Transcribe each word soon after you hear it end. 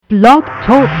Blog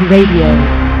Talk Radio.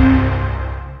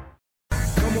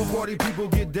 Come on, party people,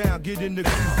 get down, get in the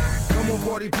groove. Come on,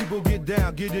 party people, get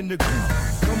down, get in the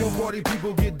groove. Come on, party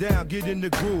people, get down, get in the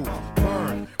groove.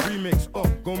 Burn, remix,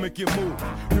 gon' make you move.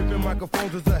 Ripping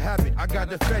microphones is a habit, I got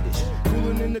the fetish.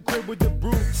 Cooling in the crib with the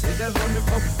brew. Is that running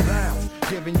up lounge?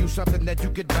 Giving you something that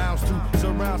you could bounce to.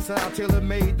 Surround sound,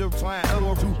 tailor-made to find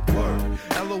L-O-2 word.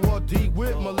 L-O-R-D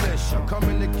with militia.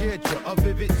 Coming to get you a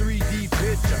vivid 3D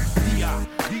picture.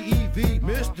 D-I-D-E-V,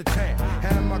 Mr. Tan.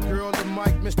 Had my girl the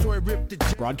mic, Miss Toy ripped the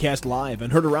Broadcast live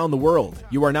and heard around the world,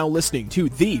 you are now listening to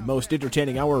the most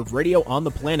entertaining hour of radio on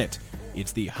the planet.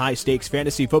 It's the High Stakes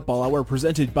Fantasy Football Hour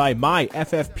presented by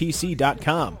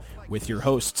MyFFPC.com with your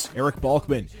hosts Eric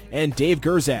Balkman and Dave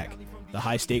Gerzak. The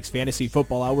High Stakes Fantasy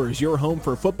Football Hour is your home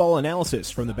for football analysis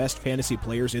from the best fantasy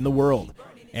players in the world.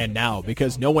 And now,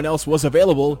 because no one else was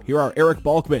available, here are Eric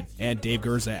Balkman and Dave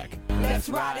Gerzak. Let's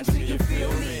ride until you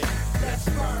feel me. Let's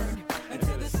burn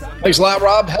until the sun. Thanks a lot,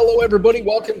 Rob. Hello, everybody.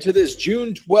 Welcome to this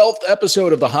June 12th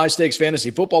episode of the High Stakes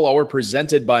Fantasy Football Hour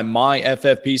presented by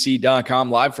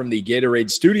MyFFPC.com live from the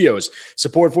Gatorade Studios.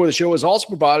 Support for the show is also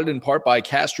provided in part by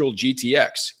Castrol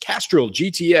GTX. Castrol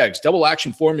GTX double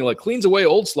action formula cleans away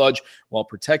old sludge while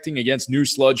protecting against new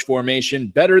sludge formation,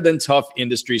 better than tough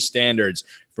industry standards.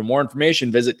 For more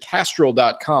information, visit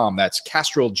Castrol.com. That's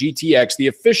Castrol GTX, the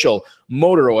official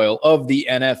motor oil of the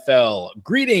NFL.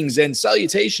 Greetings and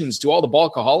salutations to all the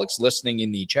Balkaholics listening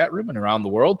in the chat room and around the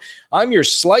world. I'm your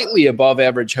slightly above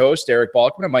average host, Eric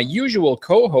Balkman, and my usual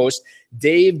co-host,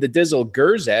 Dave the Dizzle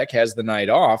Gerzak, has the night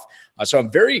off. So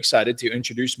I'm very excited to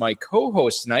introduce my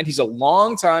co-host tonight. He's a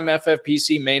longtime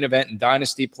FFPC main event and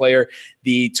dynasty player,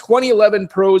 the 2011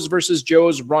 Pros versus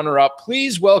Joes runner-up.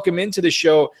 Please welcome into the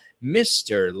show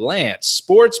Mr. Lance,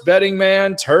 sports betting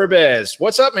man, Turbes.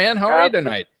 What's up, man? How are you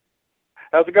tonight?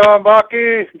 How's it going,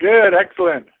 Bucky? Good,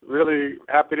 excellent. Really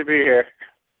happy to be here.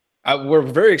 We're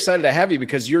very excited to have you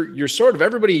because you're sort of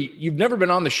everybody. You've never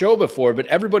been on the show before, but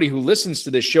everybody who listens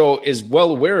to this show is well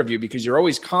aware of you because you're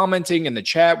always commenting in the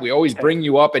chat. We always bring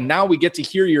you up, and now we get to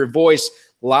hear your voice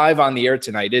live on the air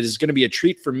tonight. It is going to be a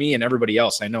treat for me and everybody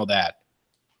else. I know that.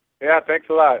 Yeah, thanks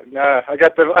a lot. I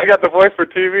got the voice for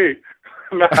TV.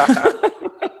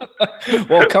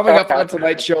 Well, coming up on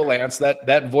tonight's show, Lance,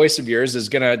 that voice of yours is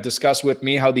going to discuss with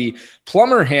me how the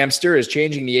plumber hamster is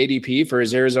changing the ADP for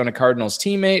his Arizona Cardinals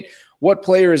teammate, what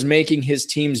player is making his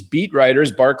team's beat writers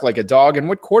bark like a dog, and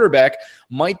what quarterback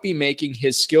might be making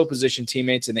his skill position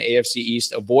teammates in the AFC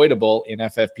East avoidable in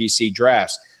FFPC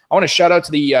drafts. I want to shout out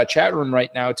to the chat room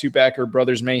right now, Two-Backer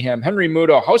Brothers Mayhem, Henry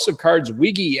Mudo, House of Cards,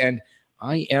 Wiggy, and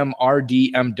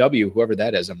IMRDMW, whoever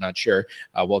that is, I'm not sure.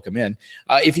 Welcome in.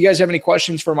 If you guys have any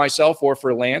questions for myself or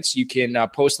for Lance, you can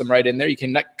post them right in there. You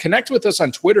can connect with us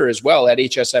on Twitter as well at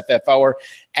HSFF Hour,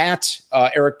 at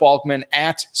Eric Balkman,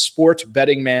 at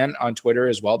SportsBettingMan on Twitter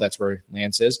as well. That's where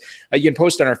Lance is. You can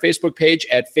post on our Facebook page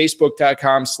at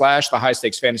facebook.com/the High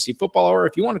Stakes Fantasy Football Hour.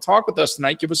 If you want to talk with us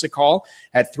tonight, give us a call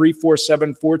at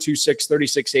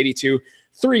 347-426-3682.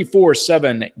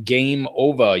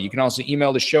 347-GAME-OVA. You can also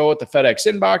email the show at the FedEx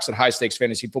inbox at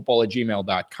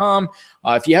highstakesfantasyfootball@gmail.com.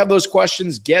 If you have those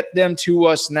questions, get them to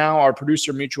us now. Our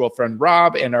producer, mutual friend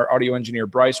Rob, and our audio engineer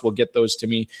Bryce will get those to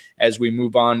me as we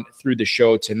move on through the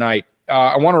show tonight.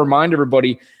 I want to remind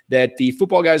everybody that the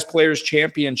Football Guys Players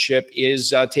Championship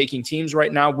is taking teams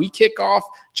right now. We kick off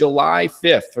July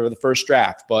 5th for the first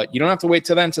draft, but you don't have to wait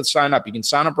till then to sign up. You can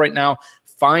sign up right now.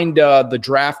 Find the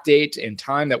draft date and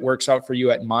time that works out for you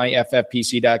at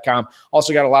myffpc.com.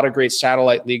 Also got a lot of great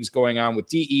satellite leagues going on with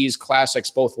DEs,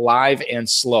 classics, both live and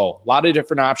slow. A lot of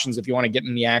different options if you want to get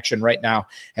in the action right now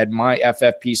at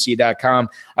myffpc.com.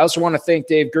 I also want to thank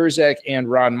Dave Gerzak and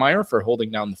Ron Meyer for holding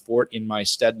down the fort in my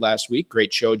stead last week.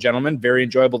 Great show, gentlemen. Very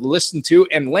enjoyable to listen to.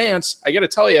 And Lance, I got to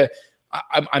tell you,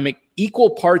 I'm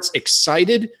equal parts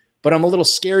excited, but I'm a little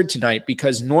scared tonight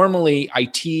because normally I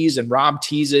tease and Rob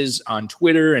teases on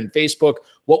Twitter and Facebook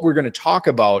what we're going to talk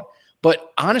about.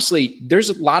 But honestly, there's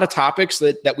a lot of topics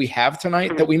that we have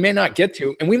tonight that we may not get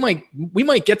to. And we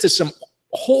might get to some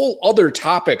whole other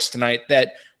topics tonight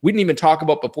that we didn't even talk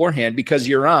about beforehand because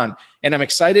you're on. And I'm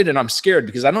excited and I'm scared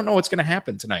because I don't know what's going to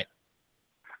happen tonight.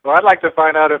 Well, I'd like to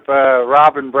find out if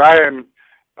Rob and Brian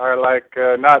are like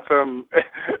not some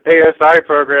ASI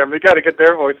program. We got to get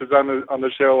their voices on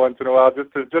the show once in a while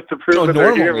just to prove that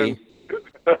they're human.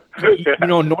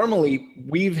 Normally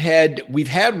we've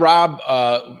had Rob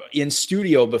in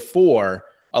studio before,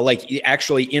 like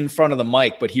actually in front of the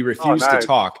mic, but he refused to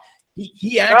talk.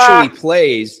 He actually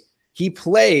plays. He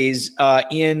plays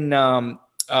in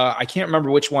I can't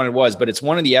remember which one it was, but it's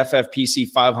one of the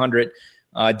FFPC 500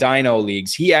 Dino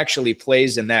leagues. He actually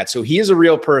plays in that. So he is a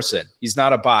real person. He's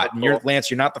not a bot. And Cool. Lance,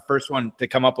 you're not the first one to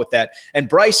come up with that. And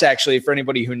Bryce, actually, for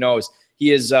anybody who knows,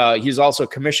 he's also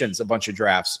commissions a bunch of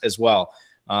drafts as well.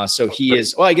 So he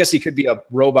is, well, I guess he could be a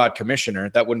robot commissioner.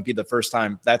 That wouldn't be the first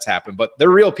time that's happened, but they're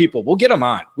real people. We'll get them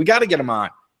on. We got to get them on.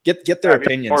 Get their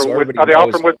opinions. So are they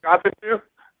all from Wisconsin too?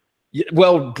 Yeah,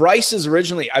 well,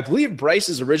 I believe Bryce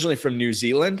is originally from New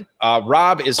Zealand.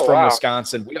 Rob is from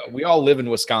Wisconsin. We all live in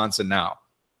Wisconsin now.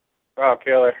 Oh,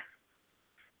 killer.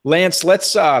 Lance,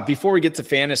 let's before we get to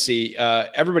fantasy,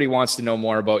 everybody wants to know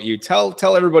more about you.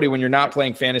 Tell everybody, when you're not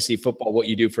playing fantasy football, what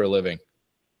you do for a living.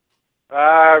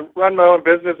 I run my own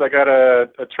business. I got a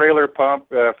trailer pump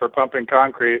for pumping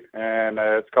concrete, and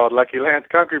it's called Lucky Lance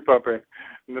Concrete Pumping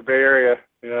in the Bay Area.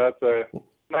 You know, that's a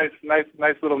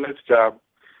nice little niche job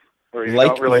where you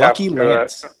don't really Lucky have to,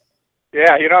 Lance.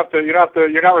 Yeah, you don't have to.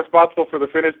 You're not responsible for the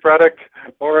finished product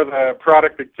or the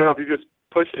product itself. You just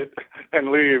push it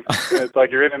and leave. And it's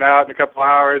like you're in and out in a couple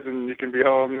hours, and you can be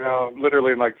home, you know,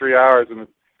 literally in like 3 hours, and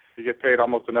you get paid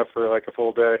almost enough for like a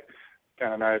full day.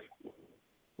 Kind of nice.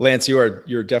 Lance,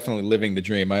 you're definitely living the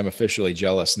dream. I'm officially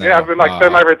jealous now. Yeah, I've been like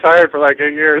semi-retired for like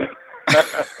 8 years.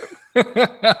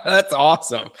 That's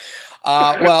awesome.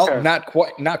 Well, not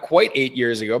quite 8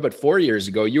 years ago, but 4 years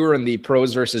ago, you were in the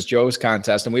Pros versus Joes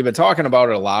contest, and we've been talking about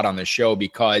it a lot on the show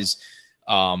because,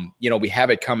 we have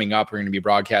it coming up. We're going to be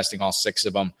broadcasting all 6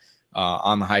 of them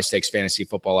on the High Stakes Fantasy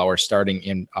Football Hour starting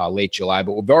in late July,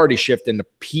 but we've already shifted into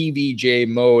PVJ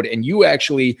mode, and you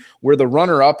actually were the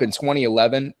runner-up in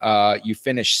 2011. You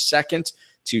finished second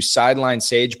to Sideline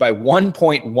Sage by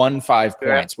 1.15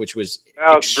 points, which was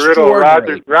brutal.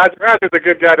 Roger's a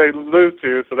good guy to lose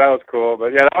to, so that was cool.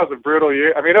 But yeah, that was a brutal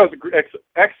year. I mean, it was an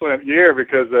excellent year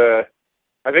because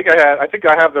I think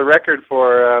I have the record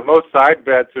for most side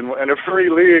bets in a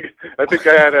free league. I think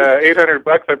I had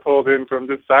 $800 I pulled in from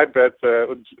just side bets.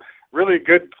 Really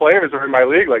good players are in my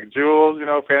league, like Jules,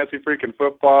 Fantasy Freaking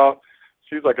Football.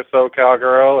 She's like a SoCal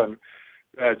girl, and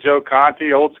Joe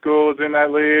Conti, old school, was in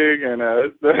that league, and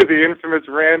the infamous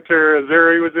ranter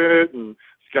Azuri was in it, and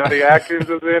Scotty Atkins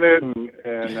was in it,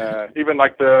 and even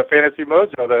like the Fantasy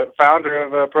Mojo, the founder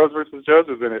of Pros vs. Joes,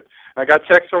 was in it. I got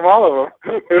checks from all of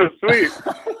them. It was sweet.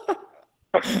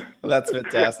 That's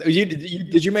fantastic.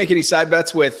 Did you make any side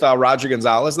bets with Roger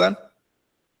Gonzalez then?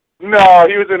 No,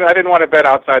 he was in. I didn't want to bet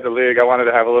outside the league. I wanted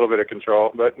to have a little bit of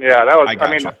control. But yeah, that was.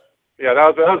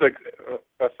 That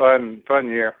was a fun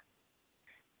year.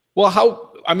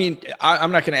 Well, I'm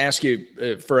not going to ask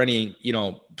you for any,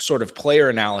 sort of player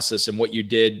analysis and what you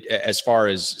did as far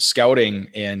as scouting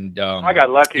and. I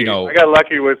got lucky. I got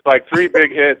lucky with like 3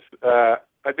 big hits.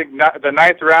 I think the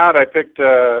 9th round, I picked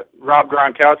Rob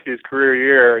Gronkowski's career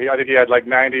year. I think he had like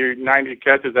 90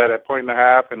 catches at a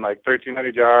 1.5 and like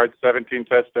 1,300 yards, 17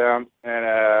 touchdowns. And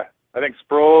I think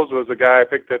Sproles was the guy I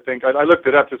picked. I looked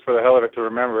it up just for the hell of it to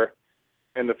remember.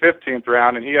 In the 15th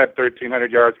round, and he had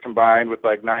 1,300 yards combined with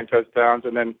like 9 touchdowns.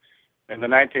 And then in the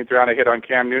 19th round, I hit on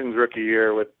Cam Newton's rookie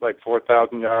year with like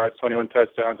 4,000 yards, 21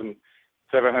 touchdowns, and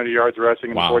 700 yards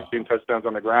rushing, and 14 touchdowns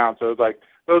on the ground. So it was like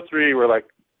those 3 were like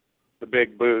the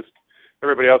big boost.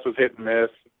 Everybody else was hit and miss.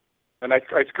 And I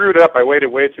screwed up. I waited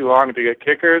way too long to get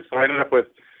kickers. So I ended up with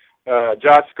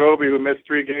Josh Scobie, who missed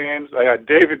 3 games. I had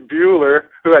David Bueller,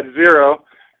 who had 0.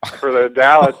 For the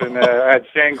Dallas, and I had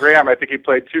Shane Graham. I think he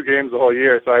played 2 games the whole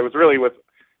year, so I was really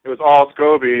it was all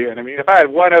Scobie. And I mean, if I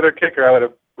had one other kicker, I would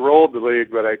have rolled the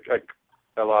league, but I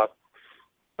lost.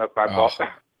 That's my fault.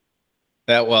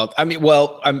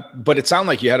 But it sounded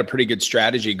like you had a pretty good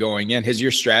strategy going in. Has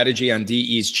your strategy on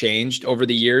DEs changed over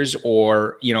the years,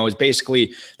 or is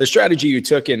basically the strategy you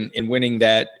took in winning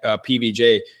that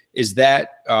PVJ? Is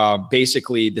that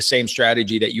basically the same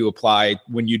strategy that you apply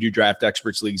when you do Draft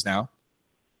Experts leagues now?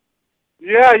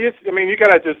 Yeah, you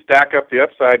gotta just stack up the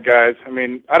upside, guys.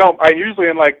 I usually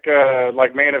in like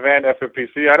main event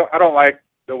FFPC. I don't like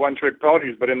the one-trick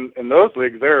ponies, but in those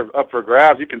leagues they're up for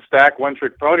grabs. You can stack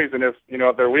one-trick ponies, and if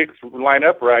their weeks line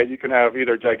up right, you can have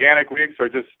either gigantic weeks or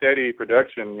just steady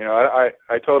production.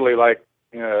 I totally like.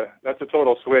 That's a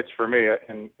total switch for me.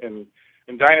 In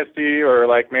Dynasty or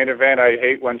like main event, I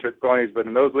hate one-trick ponies, but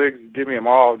in those leagues, give me them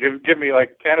all. Give me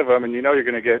like 10 of them, and you're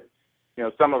gonna get.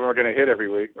 Some of them are going to hit every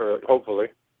week, or hopefully.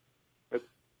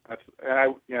 That's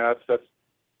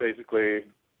basically.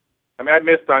 I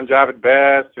missed on Javid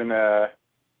Best and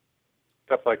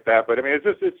stuff like that, but it's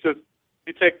just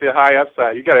you take the high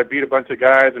upside. You got to beat a bunch of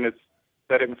guys, and it's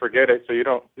set it and forget it. So you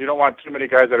don't want too many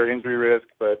guys that are injury risk,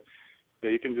 but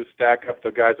you can just stack up the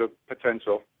guys with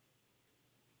potential.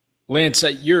 Lance,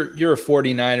 you're a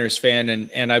 49ers fan,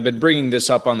 and I've been bringing this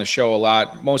up on the show a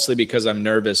lot, mostly because I'm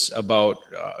nervous about,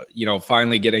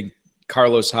 finally getting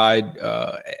Carlos Hyde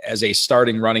as a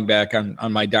starting running back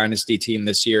on my dynasty team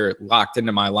this year, locked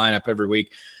into my lineup every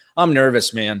week. I'm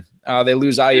nervous, man. They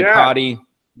lose Iupati.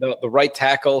 The right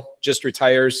tackle just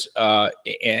retires,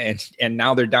 and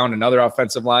now they're down another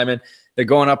offensive lineman. They're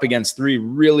going up against 3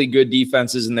 really good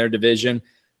defenses in their division.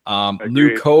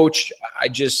 New coach. I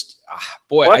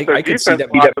could see that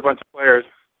beat up a bunch of players.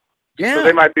 Yeah, so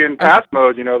they might be in pass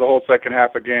mode, the whole second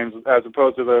half of games, as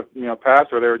opposed to the pass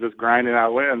where they were just grinding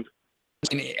out wins.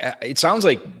 It sounds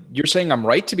like you're saying I'm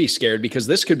right to be scared, because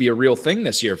this could be a real thing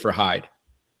this year for Hyde.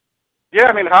 Yeah,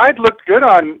 I mean, Hyde looked good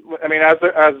as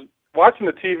watching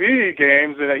the TV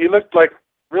games, and he looked like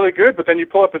really good, but then you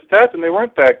pull up his stats and they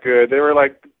weren't that good. They were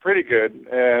like pretty good.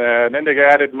 And then they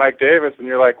added Mike Davis, and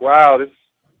you're like, wow,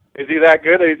 is he that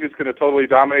good that he's just going to totally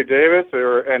dominate Davis,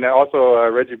 and also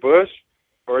Reggie Bush?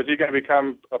 Or is he going to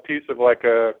become a piece of like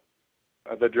the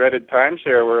dreaded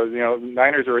timeshare where,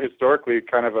 Niners are historically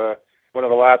kind of one of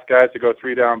the last guys to go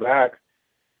 3 down back.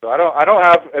 So I don't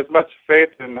have as much faith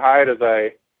in Hyde as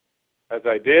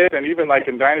I did. And even like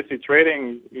in dynasty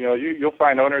trading, you'll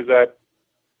find owners that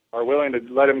are willing to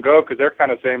let him go because they're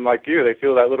kind of same like you. They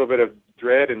feel that little bit of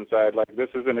dread inside, like this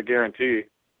isn't a guarantee.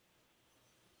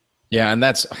 Yeah,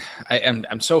 and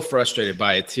I'm so frustrated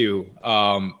by it too.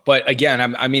 But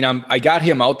again, I got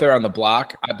him out there on the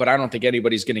block, but I don't think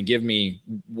anybody's going to give me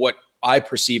what I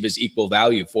perceive as equal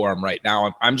value for him right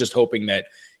now. I'm just hoping that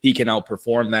he can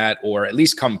outperform that, or at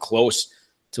least come close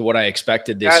to what I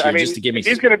expected this year. Just to give me. If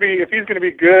he's going to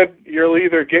be good, you'll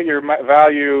either get your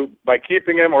value by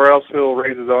keeping him, or else he'll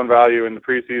raise his own value in the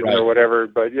preseason or whatever.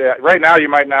 But yeah, right now you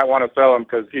might not want to sell him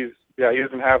because he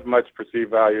doesn't have much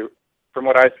perceived value. From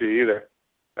what I see, either.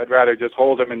 I'd rather just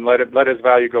hold him and let his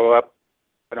value go up,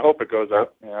 and hope it goes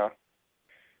up.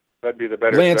 That'd be the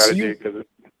better strategy.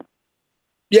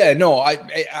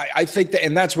 I think that,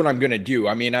 and that's what I'm going to do.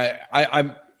 I mean,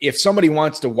 I'm if somebody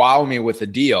wants to wow me with a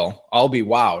deal, I'll be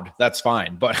wowed. That's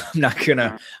fine, but I'm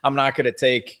not gonna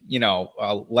take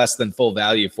less than full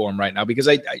value for him right now, because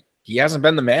he hasn't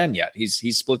been the man yet.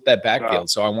 He's split that backfield,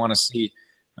 so I want to see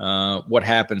what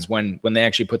happens when they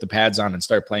actually put the pads on and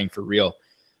start playing for real.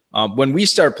 When we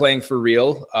start playing for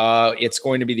real, it's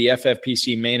going to be the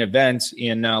FFPC main event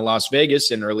in Las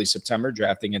Vegas in early September,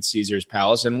 drafting at Caesars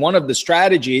Palace. And one of the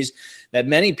strategies that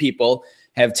many people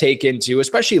have taken to,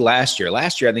 especially last year,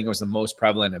 I think it was the most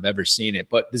prevalent I've ever seen it,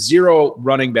 but the 0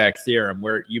 running back theorem,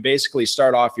 where you basically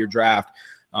start off your draft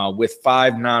with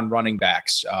 5 non-running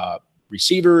backs,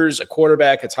 receivers, a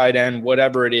quarterback, a tight end,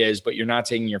 whatever it is, but you're not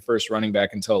taking your first running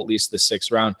back until at least the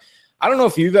 6th round. I don't know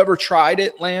if you've ever tried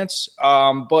it, Lance,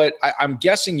 but I'm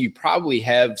guessing you probably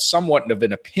have somewhat of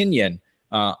an opinion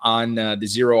on the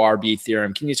 0 RB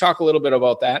theorem. Can you talk a little bit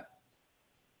about that?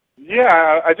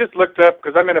 Yeah, I just looked up,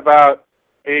 because I'm in about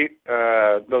 8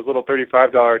 those little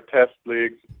 $35 test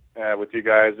leagues with you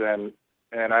guys, and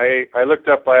I looked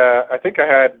up. I think I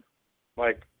had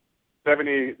like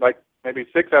 70, like maybe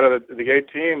 6 out of the 8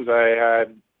 teams. I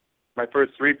had my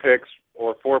first 3 picks,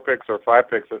 or 4 picks, or 5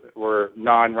 picks that were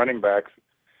non-running backs.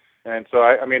 And so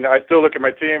I still look at my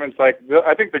team, and it's like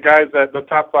I think the guys that the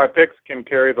top 5 picks can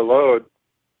carry the load,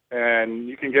 and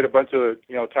you can get a bunch of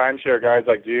timeshare guys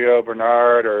like Gio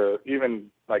Bernard, or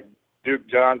even like Duke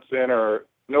Johnson, or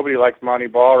nobody likes Monty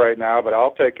Ball right now, but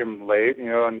I'll take him late,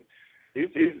 and he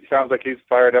sounds like he's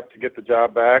fired up to get the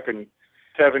job back. And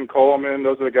Tevin Coleman,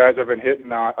 those are the guys I've been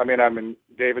hitting on. I'm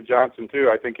David Johnson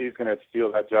too. I think he's going to steal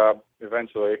that job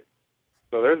eventually.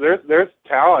 So there's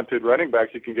talented running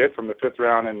backs you can get from the 5th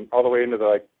round and all the way into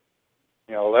the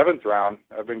 11th round.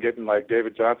 I've been getting like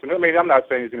David Johnson. I mean, I'm not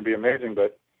saying he's going to be amazing,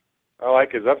 but I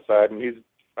like his upside, and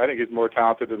I think he's more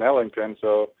talented than Ellington.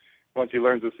 So once he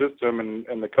learns the system,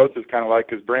 and the coaches kind of like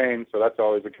his brain, so that's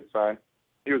always a good sign.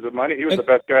 He was the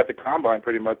best guy at the combine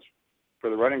pretty much for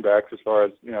the running backs as far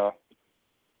as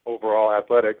overall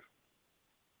athletics.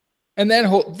 And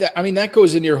that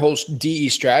goes into your whole DE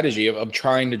strategy of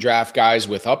trying to draft guys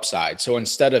with upside. So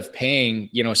instead of paying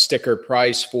sticker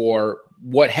price for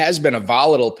what has been a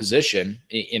volatile position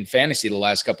in fantasy the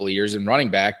last couple of years in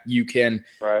running back, you can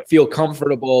feel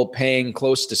comfortable paying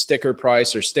close to sticker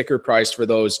price or sticker price for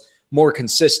those more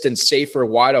consistent, safer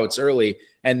wideouts early,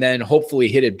 and then hopefully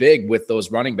hit it big with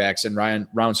those running backs in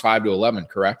rounds 5 to 11.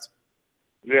 Correct?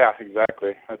 Yeah,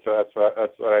 exactly. That's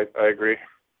what I agree.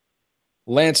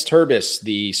 Lance Turbes,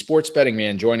 the sports betting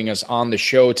man, joining us on the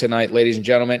show tonight, ladies and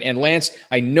gentlemen. And Lance,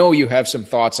 I know you have some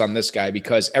thoughts on this guy,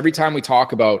 because every time we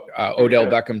talk about Odell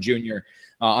Beckham Jr.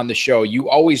 On the show, you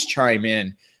always chime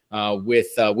in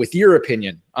with your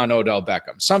opinion on Odell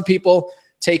Beckham. Some people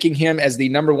taking him as the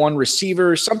number one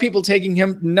receiver, some people taking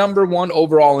him number one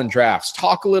overall in drafts.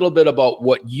 Talk a little bit about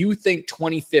what you think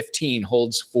 2015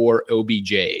 holds for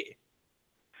OBJ.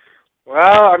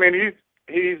 Well, I mean,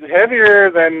 he's heavier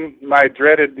than my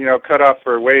dreaded, cutoff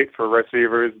for weight for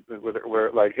receivers.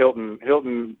 Where like Hilton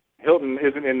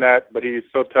isn't in that, but he's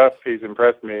so tough. He's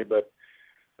impressed me, but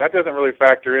that doesn't really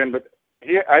factor in. But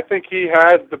I think he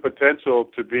has the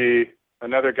potential to be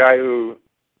another guy who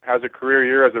has a career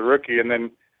year as a rookie and then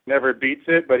never beats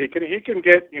it. But he can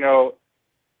get,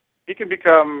 he can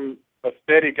become a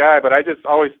steady guy. But I just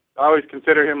always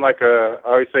consider him I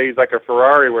always say he's like a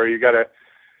Ferrari, where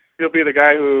he'll be the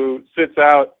guy who sits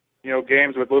out,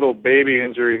 games with little baby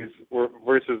injuries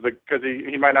versus because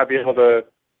he might not be able to,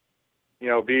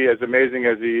 be as amazing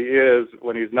as he is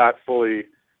when he's not fully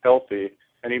healthy.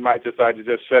 And he might decide to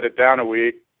just shut it down a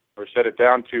week or shut it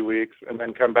down 2 weeks and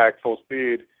then come back full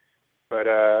speed. But,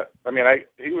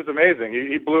 he was amazing.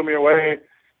 He blew me away.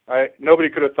 Nobody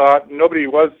could have thought, nobody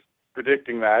was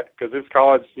predicting that, because his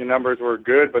college numbers were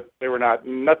good, but they were there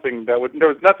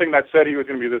was nothing that said he was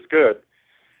going to be this good.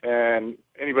 And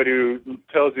anybody who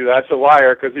tells you that's a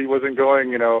liar, because he wasn't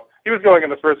going, he was going in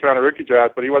the first round of rookie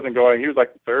draft, but he wasn't going, he was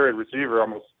like the third receiver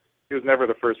almost. He was never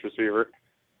the first receiver.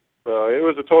 So it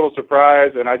was a total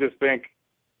surprise, and I just think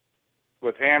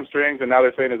with hamstrings, and now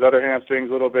they're saying his other hamstrings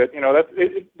a little bit,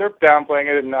 they're downplaying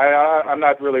it, and I'm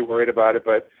not really worried about it,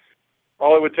 but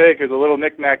all it would take is a little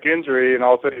knick-knack injury, and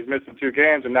all of a sudden he's missing 2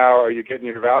 games, and now are you getting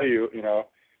your value,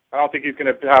 I don't think he's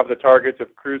going to have the targets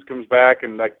if Cruz comes back,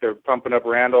 and they're pumping up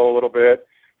Randall a little bit,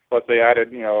 plus they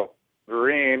added,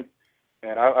 Vereen,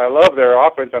 and I love their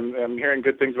offense. I'm hearing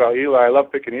good things about Eli. I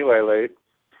love picking Eli late.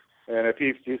 And if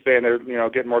he's saying they're,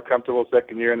 getting more comfortable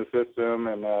second year in the system,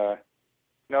 and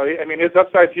his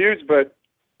upside's huge, but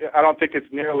I don't think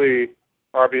it's nearly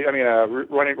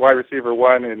running wide receiver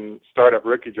 1 in startup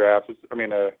rookie drafts.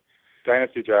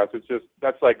 Dynasty drafts. It's just,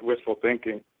 that's like wishful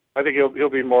thinking. I think he'll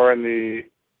be more in the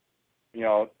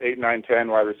 8, 9, 10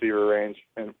 wide receiver range,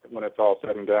 and when it's all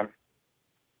said and done.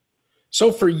 So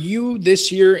for you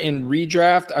this year in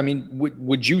redraft,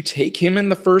 would you take him in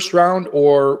the first round,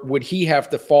 or would he have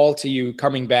to fall to you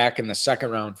coming back in the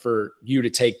second round for you to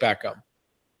take Beckham?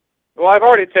 Well, I've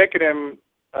already taken him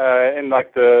in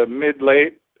like the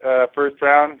mid-late first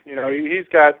round. He's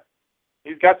got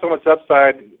so much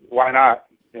upside. Why not?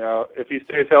 If he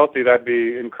stays healthy, that'd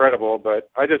be incredible. But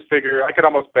I just figure I could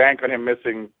almost bank on him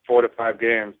missing 4 to 5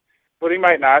 games. But he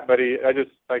might not. But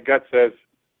my gut says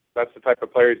that's the type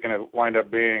of player he's going to wind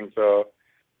up being. So,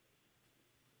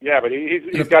 yeah, but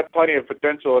he's got plenty of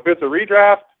potential. If it's a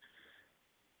redraft,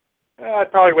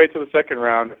 I'd probably wait till the second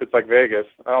round if it's like Vegas.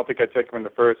 I don't think I'd take him in the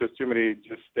first. There's too many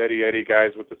just steady Eddie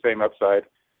guys with the same upside,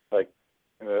 like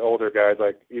the older guys,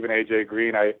 like even A.J.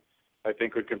 Green, I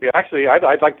think would compete. Actually,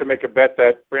 I'd like to make a bet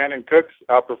that Brandon Cooks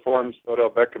outperforms Odell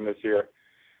Beckham this year.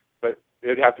 But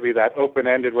it'd have to be that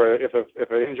open-ended where if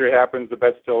an injury happens, the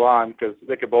bet's still on, because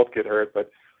they could both get hurt.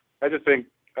 But I think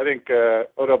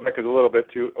Odell Beckham is a little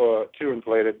bit too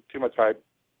inflated, too much hype.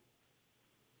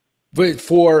 But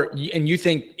and you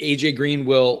think A.J. Green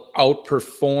will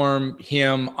outperform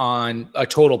him on a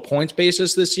total points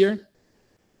basis this year?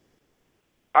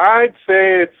 I'd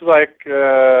say it's like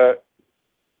a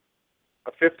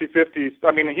 50-50.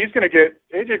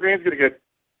 A.J. Green's going to get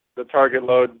the target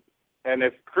load. And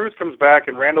if Cruz comes back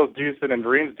and Randall's decent and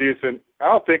Vereen's decent, I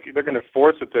don't think they're going to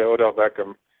force it to Odell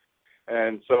Beckham.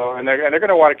 And they're going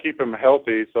to want to keep him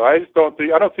healthy. So I don't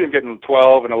see him getting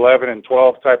 12 and 11 and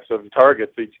 12 types of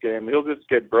targets each game. He'll just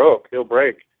get broke. He'll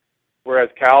break. Whereas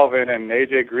Calvin and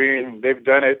A.J. Green, they've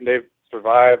done it and they've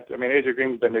survived. A.J.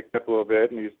 Green's been nicked up a little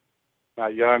bit and he's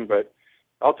not young, but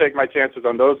I'll take my chances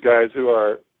on those guys who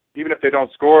are, even if they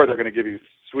don't score, they're going to give you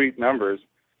sweet numbers.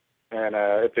 And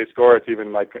if they score, it's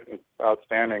even like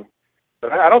outstanding.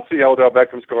 But I don't see Odell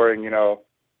Beckham scoring,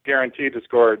 guaranteed to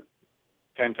score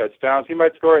 10 touchdowns. He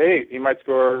might score 8. He might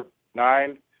score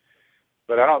 9.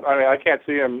 But I can't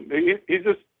see him. He's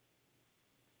just,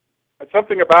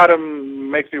 something about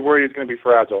him makes me worry he's going to be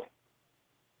fragile.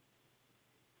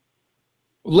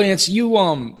 Lance, you've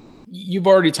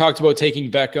already talked about taking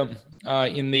Beckham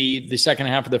in the second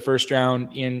half of the first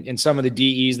round in some of the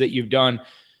DEs that you've done.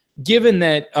 Given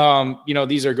that,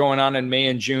 these are going on in May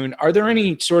and June, are there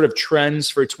any sort of trends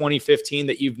for 2015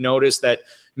 that you've noticed that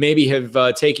maybe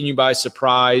have taken you by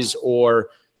surprise, or,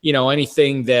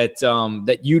 anything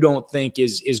that you don't think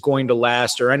is going to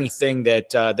last, or anything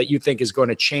that you think is going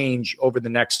to change over the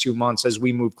next 2 months as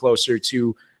we move closer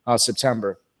to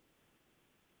September?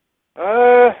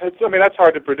 That's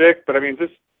hard to predict, but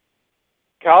just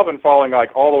Calvin falling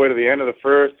like all the way to the end of the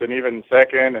first and even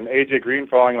second, and AJ Green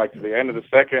falling like to the end of the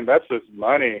second, that's just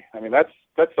money. I mean, that's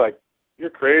like, you're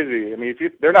crazy. I mean,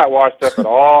 they're not washed up at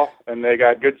all, and they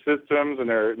got good systems, and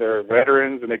they're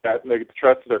veterans, and they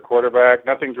trust their quarterback.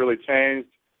 Nothing's really changed.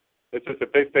 It's just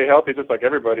if they stay healthy, just like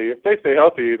everybody, if they stay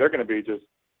healthy, they're going to be just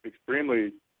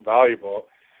extremely valuable.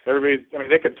 I mean,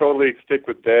 they could totally stick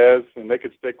with Dez, and they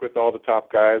could stick with all the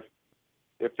top guys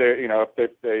if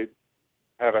they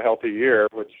have a healthy year,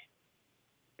 which,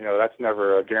 that's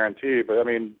never a guarantee. But I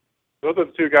mean, those are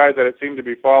the two guys that it seemed to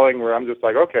be falling where I'm just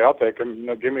like, okay, I'll take them.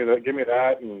 Give me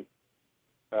that, and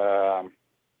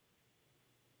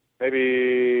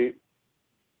maybe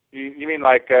you mean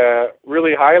like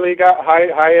really high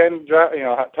end,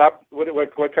 top.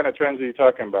 What kind of trends are you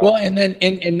talking about? Well,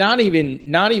 and not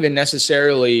even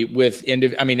necessarily with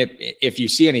I mean, if you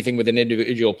see anything with an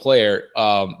individual player,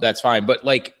 that's fine. But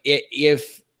like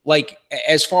if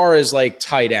as far as like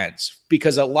tight ends,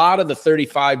 because a lot of the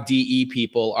 35 DE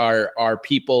people are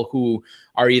people who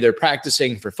are either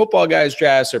practicing for Football Guys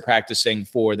drafts or practicing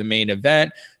for the main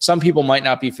event. Some people might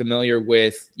not be familiar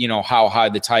with, how high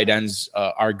the tight ends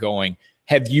are going.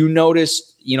 Have you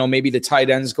noticed, maybe the tight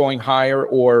ends going higher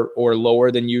or lower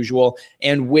than usual?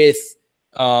 And with,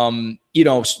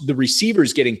 the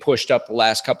receivers getting pushed up the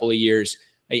last couple of years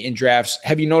in drafts,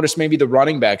 have you noticed maybe the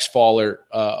running backs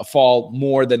fall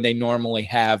more than they normally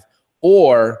have?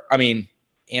 Or, I mean,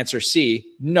 answer C,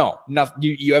 no,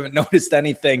 you haven't noticed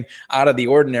anything out of the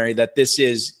ordinary, that this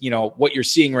is, what you're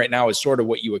seeing right now is sort of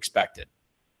what you expected.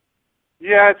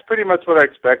 Yeah, it's pretty much what I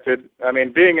expected. I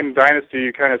mean, being in Dynasty,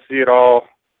 you kind of see it all,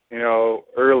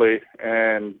 early.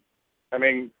 And, I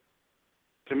mean,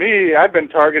 to me, I've been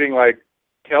targeting like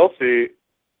Travis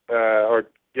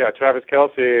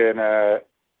Kelce, and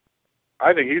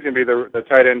I think he's going to be the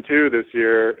tight end too this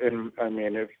year. And, I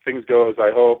mean, if things go as I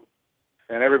hope.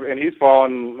 And he's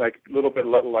fallen like a little bit,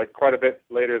 like quite a bit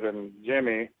later than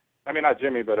Jimmy. I mean, not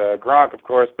Jimmy, but Gronk, of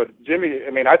course. But Jimmy,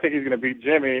 I mean, I think he's going to beat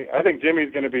Jimmy. I think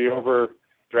Jimmy's going to be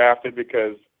overdrafted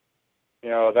because,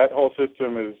 that whole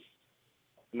system is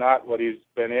not what he's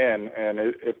been in.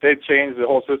 And if they change the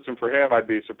whole system for him, I'd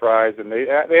be surprised. And they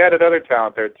added other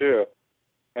talent there too,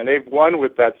 and they've won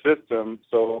with that system.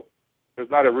 So there's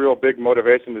not a real big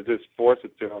motivation to just force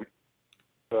it to him.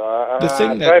 So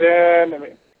tight end,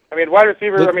 I mean, wide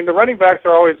receiver, the running backs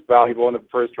are always valuable in the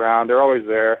first round. They're always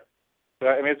there. So,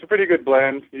 I mean, it's a pretty good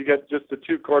blend. You get just the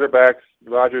two quarterbacks,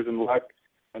 Rodgers and Luck,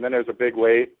 and then there's a big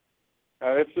weight.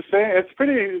 It's the same. It's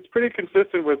pretty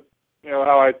consistent with,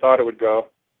 how I thought it would go.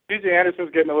 C.J.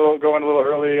 Anderson's going a little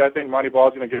early. I think Monty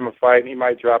Ball's going to give him a fight, and he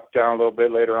might drop down a little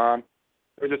bit later on.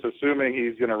 We're just assuming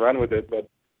he's going to run with it, but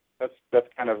that's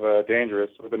kind of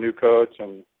dangerous with a new coach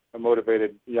and a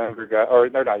motivated younger guy. Or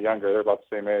they're not younger; they're about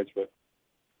the same age, but.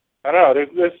 I don't know.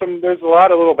 There's a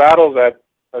lot of little battles that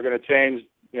are going to change,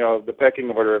 the pecking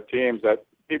order of teams. That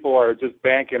people are just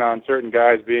banking on certain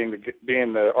guys being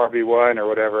the RB1 or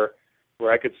whatever.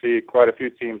 Where I could see quite a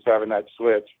few teams having that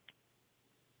switch.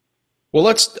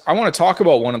 Well, I want to talk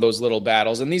about one of those little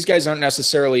battles, and these guys aren't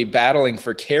necessarily battling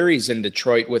for carries in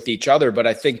Detroit with each other, but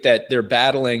I think that they're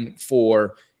battling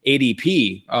for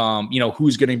ADP.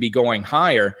 Who's going to be going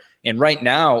higher. And right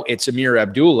now, it's Amir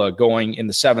Abdullah going in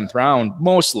the 7th round,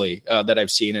 mostly that I've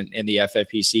seen in the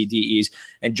FFPC DEs.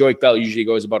 And Joique Bell usually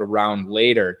goes about a round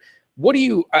later. What do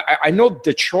you – I know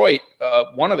Detroit,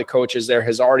 one of the coaches there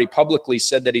has already publicly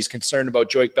said that he's concerned about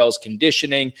Joique Bell's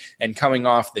conditioning and coming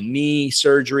off the knee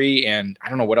surgery. And I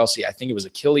don't know what else I think it was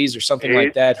Achilles or something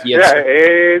like that.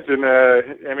 AIDS.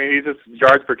 And, he just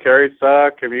yards per carry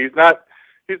suck. I mean,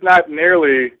 he's not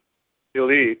nearly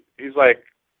elite. He's like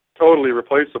 – totally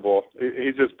replaceable.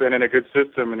 He's just been in a good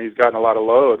system, and he's gotten a lot of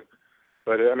load.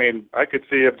 But, I mean, I could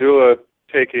see Abdullah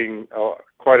taking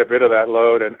quite a bit of that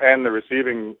load and the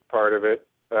receiving part of it.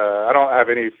 I don't have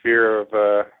any fear of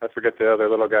I forget the other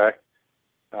little guy.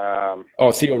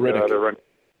 Theo Riddick.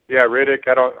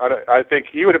 Riddick. I think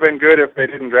he would have been good if they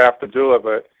didn't draft Abdullah,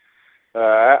 but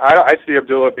I see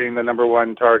Abdullah being the number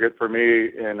one target for me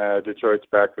in Detroit's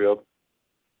backfield.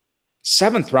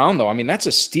 7th round, though. I mean, that's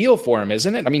a steal for him,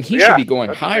 isn't it? I mean, he should be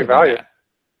going higher than that.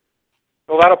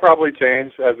 Well, that'll probably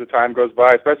change as the time goes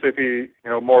by, especially if he,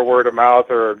 more word of mouth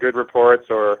or good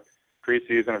reports or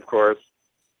preseason, of course,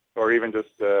 or even just,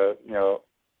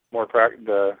 more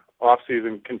the off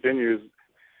season continues.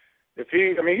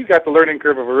 He's got the learning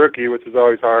curve of a rookie, which is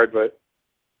always hard, but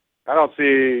I don't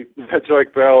see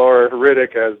Joique Bell or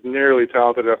Riddick as nearly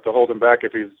talented enough to hold him back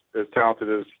if he's as talented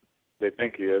as they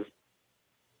think he is.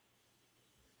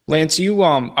 Lance, I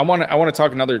want to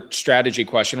talk another strategy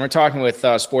question. We're talking with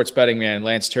sports betting man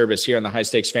Lance Turbes here on the High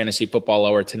Stakes Fantasy Football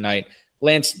Hour tonight.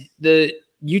 Lance,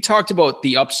 you talked about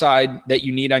the upside that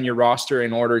you need on your roster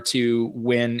in order to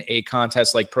win a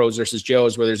contest like Pros versus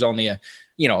Joes, where there's only a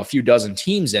few dozen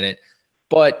teams in it.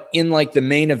 But in like the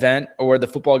main event or the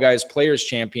Football Guys Players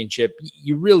Championship,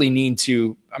 you really need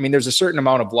to, there's a certain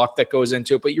amount of luck that goes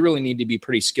into it, but you really need to be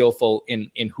pretty skillful in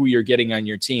who you're getting on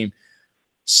your team.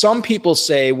 Some people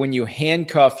say when you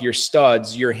handcuff your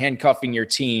studs, you're handcuffing your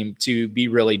team to be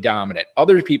really dominant.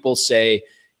 Other people say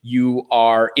you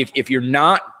are, if you're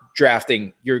not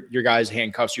drafting your guys'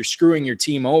 handcuffs, you're screwing your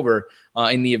team over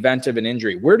in the event of an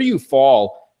injury. Where do you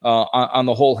fall on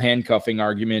the whole handcuffing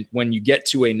argument when you get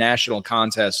to a national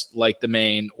contest like the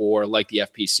main or like the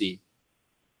FPC?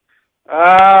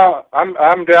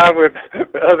 I'm down with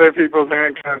other people's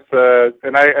handcuffs,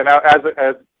 and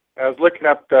as I was looking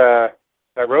up that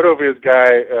RotoViz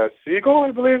guy, Siegel,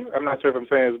 I believe. I'm not sure if I'm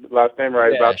saying his last name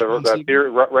right, about the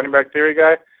running back theory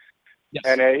guy. Yes.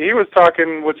 And he was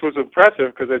talking, which was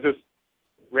impressive because I just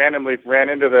randomly ran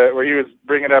into where he was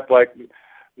bringing up like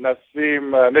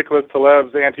Nicholas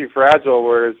Taleb's anti-fragile,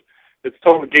 where it's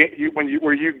total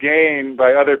where you gain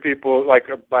by other people, like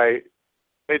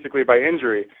basically by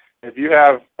injury. If you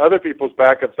have other people's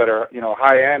backups that are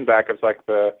high-end backups, like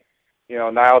the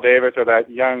Niall Davis or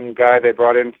that young guy they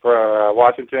brought in for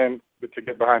Washington to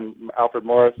get behind Alfred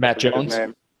Morris. Matt Jones.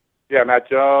 Yeah, Matt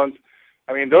Jones.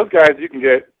 Those guys you can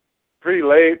get pretty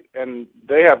late, and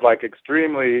they have like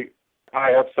extremely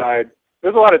high upside.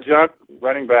 There's a lot of junk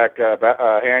running back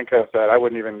handcuffs that I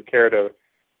wouldn't even care to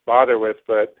bother with,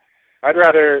 but I'd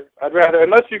rather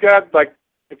unless you got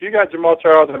if you got Jamal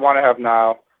Charles, I'd want to have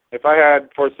now. If I had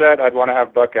Forsett, I'd want to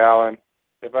have Buck Allen.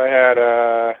 If I had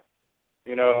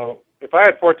if I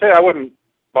had Forte, I wouldn't.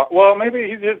 Well, maybe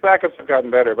his backups have gotten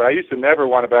better, but I used to never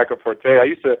want to back up Forte. I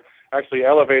used to actually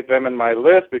elevate them in my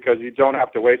list because you don't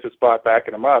have to waste a spot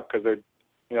backing them up because they're,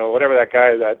 whatever that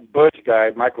guy, that Bush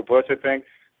guy, Michael Bush, I think,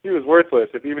 he was worthless.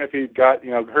 Even if he got,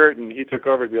 hurt and he took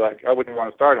over, it'd be like, I wouldn't want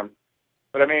to start him.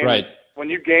 But right. When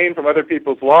you gain from other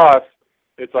people's loss,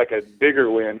 it's like a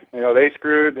bigger win. They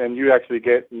screwed and you actually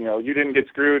get, you didn't get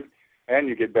screwed and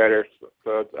you get better.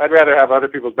 So I'd rather have other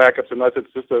people's backups unless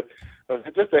it's just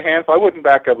a handful. I wouldn't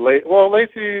back up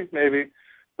Lacey maybe,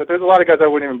 but there's a lot of guys I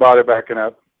wouldn't even bother backing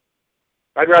up.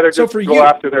 I'd rather just go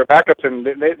after their backups, and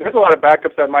there's a lot of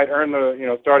backups that might earn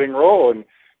the starting role in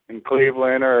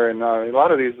Cleveland or in a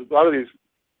lot of these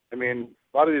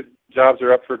jobs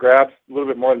are up for grabs a little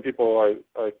bit more than people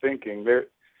are thinking. They're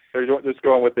just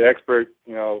going with the expert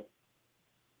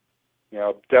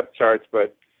depth charts,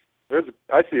 but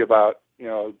I see about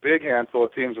a big handful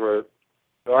of teams where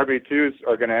the RB2s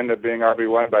are going to end up being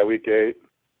RB1 by week 8,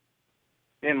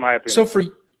 in my opinion. So for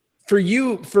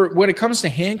you, when it comes to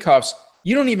handcuffs,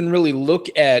 you don't even really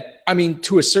look at,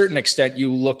 to a certain extent,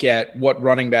 you look at what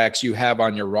running backs you have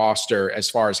on your roster as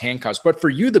far as handcuffs. But for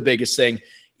you, the biggest thing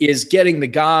is getting the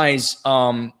guys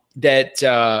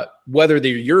that whether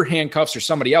they're your handcuffs or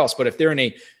somebody else, but if they're in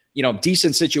a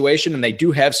decent situation and they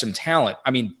do have some talent,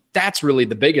 that's really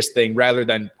the biggest thing rather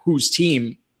than whose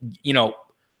team,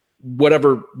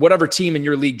 whatever team in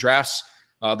your league drafts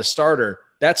the starter,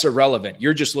 that's irrelevant.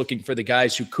 You're just looking for the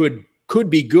guys who could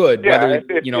be good, whether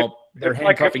they're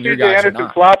handcuffing your guys or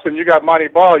not. Flops and you got Monty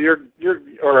Ball,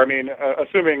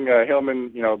 assuming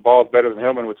Hillman, Ball's better than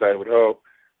Hillman, which I would hope,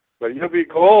 but you'll be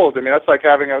gold. that's like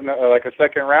having a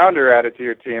second rounder added to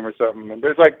your team or something. And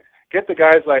there's get the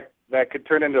guys that could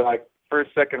turn into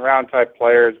first, second round type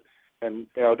players, and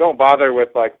don't bother with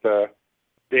the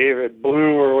David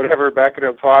Blue or whatever backing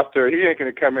up Foster. He ain't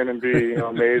going to come in and be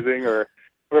amazing, or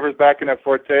whoever's backing up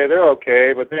Forte. They're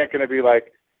okay, but they ain't going to be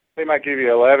they might give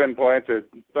you 11 points or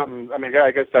something.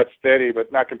 I guess that's steady,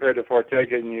 but not compared to Forte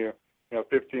getting you,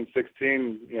 15,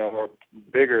 16, or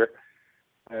bigger.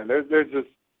 And there's just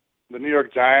the New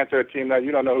York Giants are a team that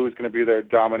you don't know who's going to be their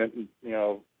dominant,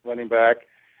 running back.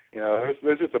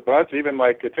 There's just a bunch. Even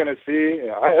Tennessee,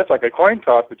 that's like a coin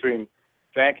toss between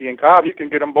Sankey and Cobb. You can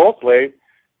get them both late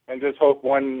and just hope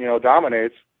one,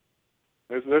 dominates.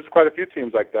 There's quite a few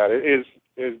teams like that.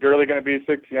 Is Gurley going to be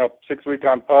 6 week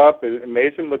on pup?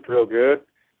 Mason looked real good.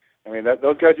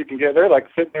 Those guys you can get, they're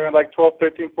sitting there in 12th,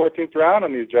 13th, 14th round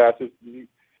on these drafts.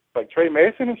 Trey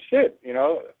Mason and shit.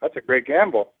 That's a great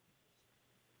gamble.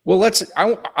 Well,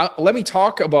 let me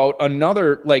talk about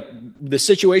another, the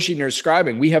situation you're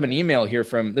describing. We have an email here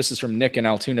from Nick in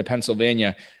Altoona,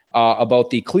 Pennsylvania,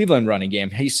 about the Cleveland running game.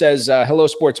 He says, hello,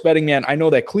 Sports Betting Man. I know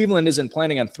that Cleveland isn't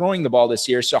planning on throwing the ball this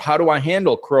year, so how do I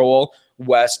handle Crowell,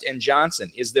 West, and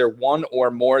Johnson? Is there one or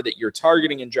more that you're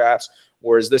targeting in drafts,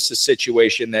 or is this a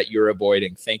situation that you're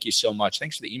avoiding? Thank you so much.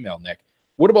 Thanks for the email, Nick.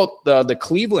 What about the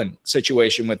Cleveland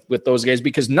situation with those guys?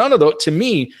 Because none of those, to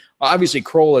me, obviously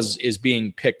Kroll is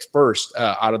being picked first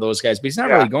out of those guys, but he's not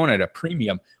really going at a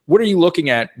premium. What are you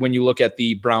looking at when you look at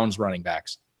the Browns running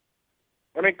backs?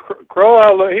 I mean,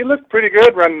 Kroll, he looked pretty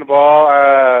good running the ball.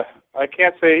 I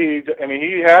can't say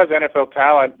he has NFL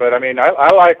talent, but I mean, I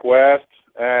like West,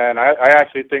 and I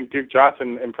actually think Duke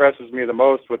Johnson impresses me the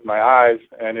most with my eyes,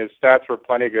 and his stats were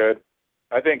plenty good.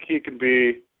 I think he can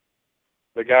be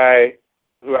the guy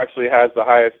who actually has the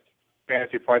highest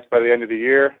fantasy points by the end of the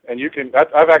year. And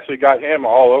I've actually got him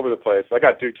all over the place. I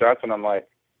got Duke Johnson on I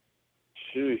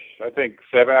think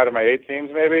 7 out of my 8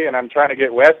 teams maybe. And I'm trying to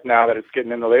get West now that it's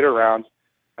getting in the later rounds.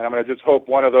 And I'm going to just hope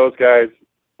one of those guys,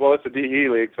 well, it's a DE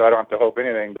league, so I don't have to hope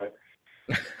anything. But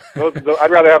I'd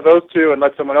rather have those two and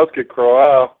let someone else get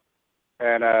Crowell.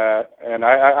 And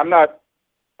I'm not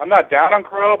down on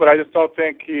Crowell, but I just don't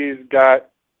think he's got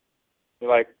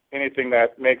like anything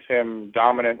that makes him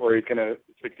dominant where he's going to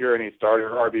secure any starter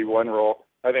RB1 role.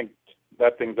 I think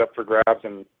that thing's up for grabs,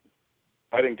 and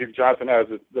I think Duke Johnson has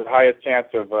the highest chance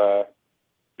of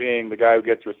being the guy who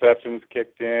gets receptions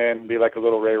kicked in, be like a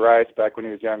little Ray Rice back when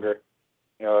he was younger.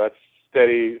 That's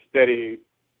steady,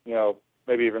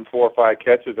 maybe even 4 or 5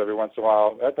 catches every once in a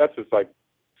while. That's just like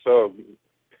so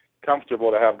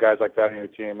comfortable to have guys like that on your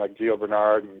team, like Gio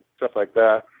Bernard and stuff like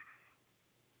that.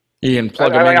 You can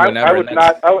plug him in whenever. I would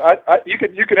not.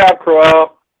 You could have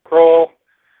Kroll,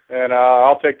 and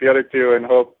I'll take the other two and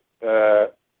hope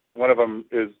one of them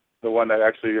is the one that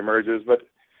actually emerges. But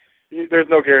there's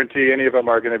no guarantee any of them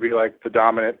are going to be like the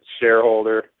dominant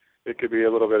shareholder. It could be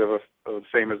a little bit of the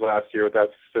same as last year with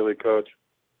that silly coach.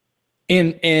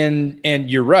 And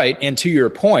you're right. And to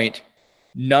your point,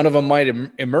 none of them might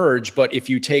emerge. But if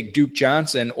you take Duke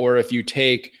Johnson or if you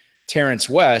take Terrence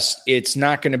West, it's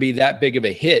not going to be that big of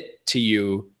a hit to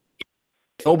you.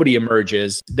 If nobody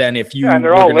emerges, then if you and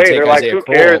they're all late, they're like who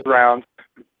cares rounds.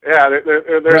 Yeah,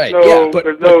 there's right.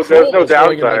 no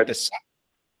downside.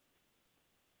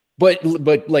 But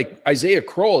like Isaiah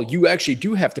Crowell, you actually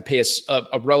do have to pay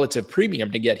a relative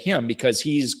premium to get him because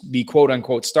he's the quote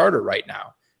unquote starter right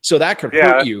now. So that could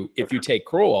hurt you if you take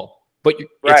Crowell, but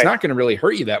it's not going to really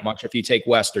hurt you that much if you take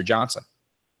West or Johnson.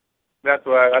 That's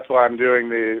why I'm doing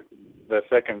the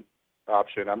second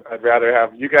option. I'd rather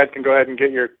have you guys can go ahead and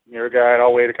get your guy, and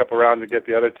I'll wait a couple rounds to get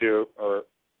the other two, or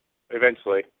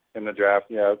eventually in the draft.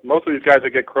 Yeah, most of these guys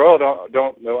that get Crowell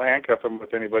don't handcuff them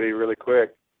with anybody really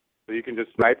quick, so you can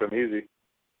just snipe them easy.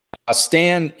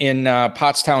 Stan in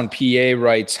Pottstown, PA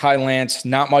writes, "Hi Lance,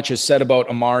 not much is said about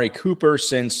Amari Cooper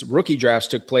since rookie drafts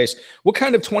took place. What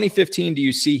kind of 2015 do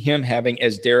you see him having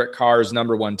as Derek Carr's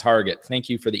 #1 target?" Thank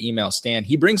you for the email, Stan.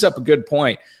 He brings up a good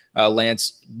point,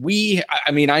 Lance.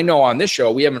 I know on this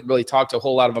show we haven't really talked a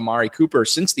whole lot of Amari Cooper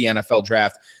since the NFL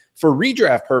draft. For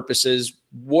redraft purposes,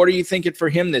 what are you thinking for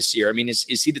him this year? I mean, is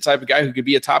he the type of guy who could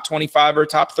be a top 25 or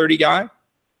top 30 guy?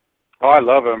 Oh, I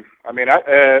love him. I mean,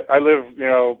 I live,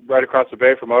 right across the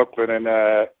bay from Oakland, and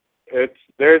that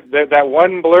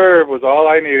one blurb was all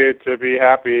I needed to be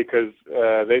happy because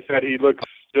they said he looks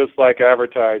just like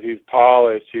advertised. He's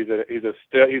polished. He's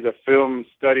a film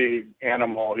study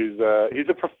animal. He's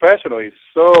a professional. He's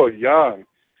so young.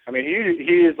 I mean,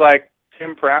 he is like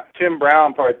Tim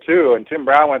Brown part 2, and Tim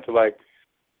Brown went to like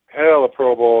hell of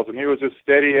Pro Bowls, and he was just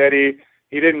steady Eddie.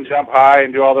 He didn't jump high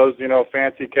and do all those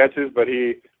fancy catches, but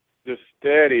he just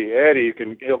steady Eddie.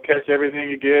 He'll catch everything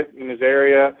you get in his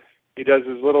area. He does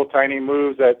his little tiny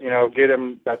moves that get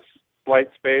him that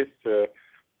slight space to.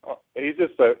 He's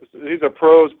a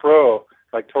pro's pro,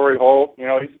 like Torrey Holt.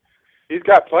 He's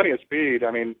got plenty of speed. I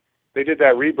mean, they did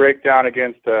that re-breakdown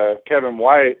against Kevin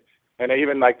White, and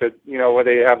even like where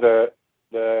they have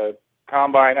the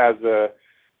combine has the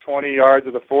 20 yards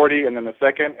of the 40, and then the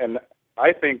second, and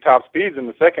I think top speed's in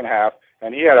the second half,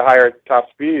 and he had a higher top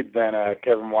speed than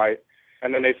Kevin White.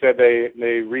 And then they said they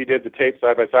redid the tape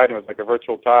side by side, and it was like a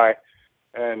virtual tie.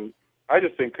 And I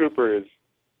just think Cooper is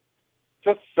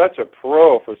just such a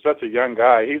pro for such a young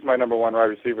guy. He's my #1 wide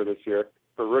receiver this year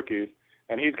for rookies,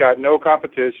 and he's got no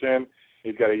competition.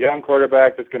 He's got a young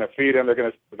quarterback that's going to feed him. They're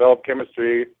going to develop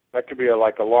chemistry. That could be a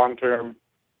long-term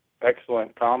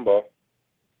excellent combo.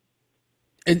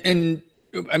 And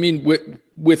I mean,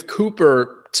 with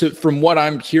Cooper, from what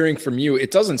I'm hearing from you,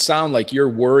 it doesn't sound like you're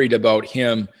worried about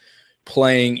him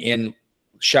playing in,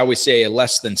 shall we say, a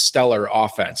less than stellar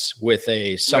offense with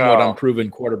a somewhat unproven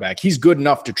quarterback. He's good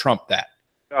enough to trump that.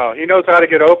 No, he knows how to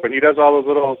get open. He does all those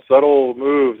little subtle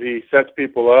moves. He sets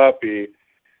people up. He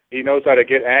knows how to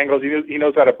get angles. He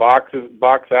knows how to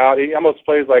box out. He almost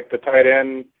plays like the tight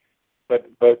end, but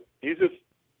he's just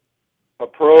a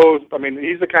pro. I mean,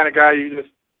 he's the kind of guy you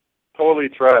just totally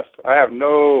trust. I have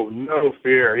no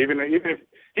fear. Even if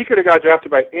he could have got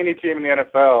drafted by any team in the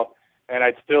NFL, and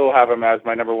I'd still have him as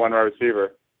my number 1 wide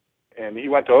receiver. And he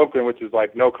went to Oakland, which is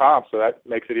like no comp, so that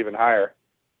makes it even higher.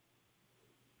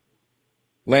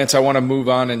 Lance, I want to move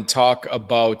on and talk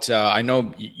about. I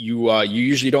know you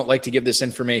usually don't like to give this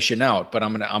information out, but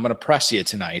I'm gonna press you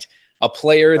tonight. A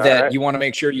player that you want to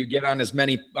make sure you get on as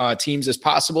many teams as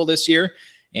possible this year,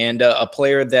 and a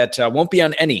player that won't be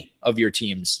on any of your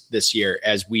teams this year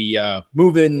as we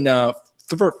move in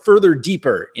further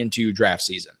deeper into draft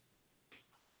season.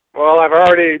 Well, I've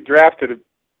already drafted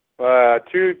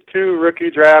two rookie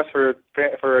drafts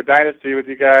for a dynasty with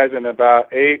you guys, and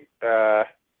about 8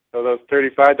 of those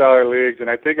 $35 leagues, and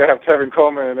I think I have Tevin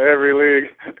Coleman in every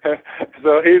league.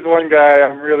 So he's one guy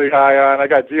I'm really high on. I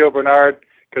got Gio Bernard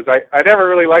because I never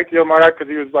really liked Gio Bernard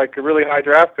because he was like a really high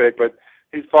draft pick, but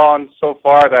he's fallen so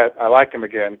far that I like him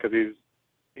again because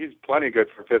he's plenty good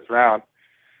for 5th round.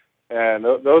 And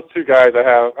those 2 guys I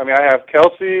have. I mean, I have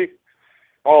Kelsey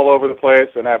all over the place,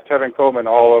 and I have Tevin Coleman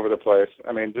all over the place.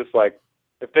 I mean, just like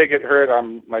if they get hurt,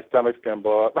 my stomach's gonna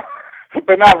blow up.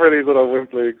 But not for these little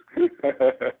wimp leagues.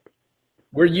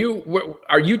 Are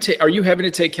you having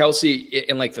to take Kelsey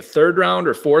in like the 3rd round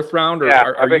or 4th round? Or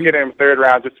yeah, I've been getting him 3rd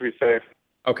round just to be safe.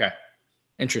 Okay,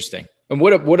 interesting. And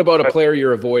what about a player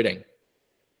you're avoiding?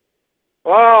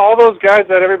 Well, all those guys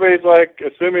that everybody's like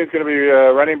assuming is going to be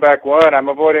running back 1. I'm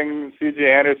avoiding C.J.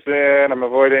 Anderson. I'm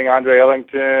avoiding Andre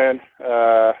Ellington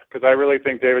because I really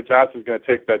think David Johnson's going to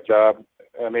take that job.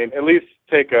 I mean, at least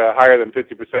take higher than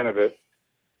 50% of it.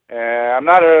 And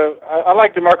I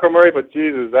like DeMarco Murray, but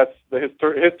Jesus, that's the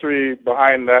history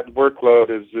behind that workload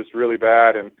is just really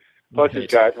bad. And plus he's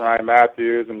got Ryan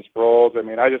Matthews and Sproles. I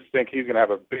mean, I just think he's going to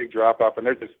have a big drop off, and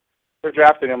they're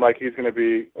drafting him like he's going to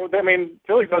be. Well, I mean,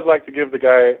 Philly does like to give the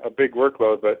guy a big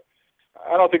workload, but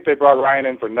I don't think they brought Ryan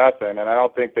in for nothing, and I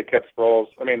don't think they kept Sproles.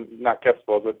 I mean, not kept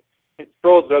Sproles, but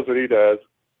Sproles does what he does.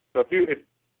 So if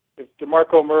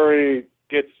DeMarco Murray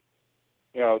gets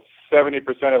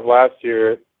 70% of last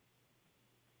year,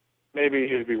 maybe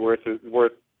he'd be worth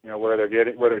where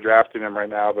they're drafting him right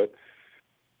now. But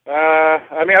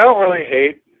I mean, I don't really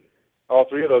hate all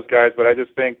 3 of those guys, but I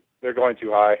just think they're going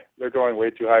too high. They're going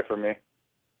way too high for me.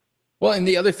 Well, and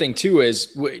the other thing too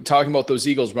is talking about those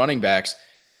Eagles running backs.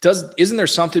 Isn't there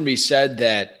something to be said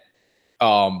that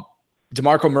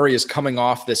DeMarco Murray is coming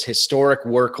off this historic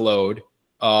workload?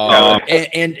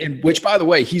 And which, by the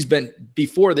way, he's been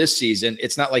before this season.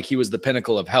 It's not like he was the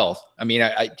pinnacle of health. I mean,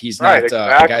 he's not a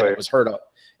guy that was hurt,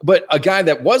 but a guy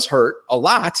that was hurt a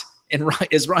lot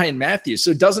is Ryan Matthews.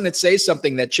 So doesn't it say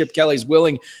something that Chip Kelly's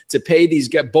willing to pay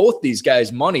both these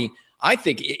guys money? I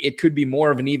think it could be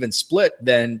more of an even split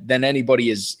than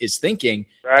anybody is thinking.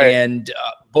 Right. And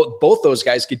both those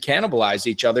guys could cannibalize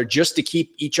each other just to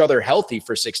keep each other healthy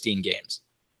for 16 games.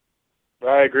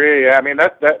 I agree. Yeah, I mean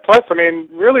that. Plus, I mean,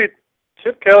 really,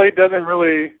 Chip Kelly doesn't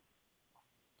really.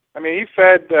 I mean, he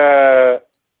fed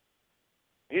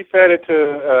it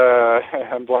to.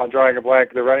 I'm drawing a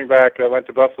blank. The running back that went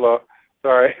to Buffalo.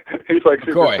 Sorry, he's like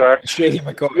McCoy. Superstar. Shady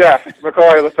McCoy. Yeah,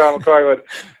 LaShawn McCoy.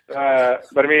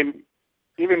 But I mean,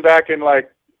 even back in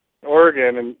like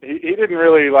Oregon, and he didn't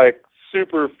really like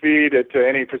super feed it to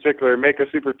any particular make a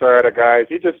superstar out of guys.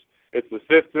 It's the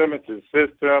system. It's his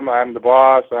system. I'm the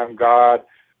boss. I'm God.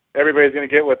 Everybody's going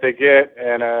to get what they get,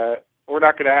 and we're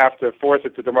not going to have to force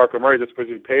it to DeMarco Murray just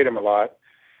because we paid him a lot.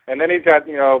 And then he's got,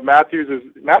 Matthews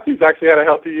actually had a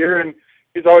healthy year, and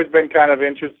he's always been kind of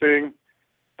interesting.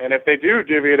 And if they do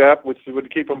divvy it up, which would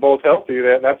keep them both healthy,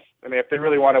 if they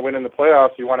really want to win in the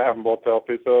playoffs, you want to have them both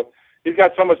healthy. So he's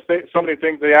got so many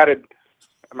things. They added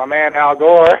my man Al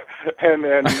Gore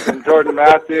and Jordan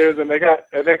Matthews, and they got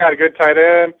a good tight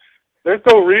end. There's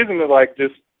no reason to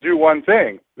just do one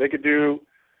thing. They could do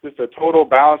just a total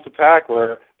balanced attack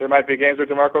where there might be games where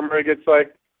DeMarco Murray gets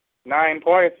 9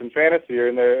 points in fantasy,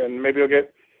 and maybe he'll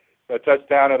get a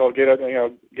touchdown. It'll get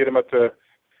him up to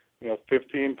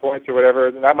 15 points or whatever.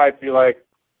 And that might be a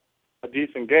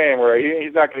decent game where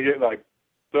he's not going to get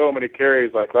so many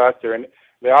carries like last year. And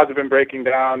the odds have been breaking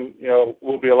down.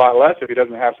 Will be a lot less if he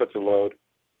doesn't have such a load.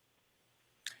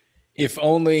 If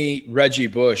only Reggie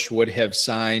Bush would have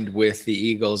signed with the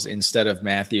Eagles instead of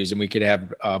Matthews, and we could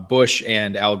have Bush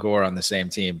and Al Gore on the same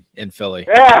team in Philly.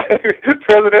 Yeah,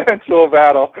 presidential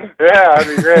battle. Yeah,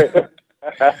 that'd be great.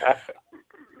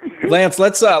 Lance,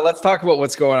 let's talk about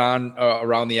what's going on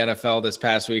around the NFL this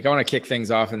past week. I want to kick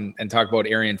things off and talk about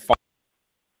Arian Foster.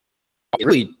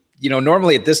 Really,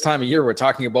 normally at this time of year, we're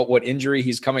talking about what injury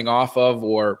he's coming off of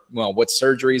or, what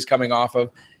surgery he's coming off of.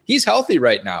 he's healthy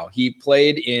right now. He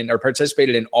played in or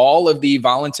participated in all of the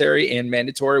voluntary and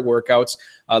mandatory workouts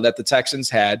that the Texans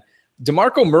had.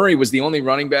 DeMarco Murray was the only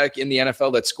running back in the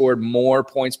NFL that scored more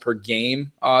points per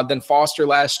game than Foster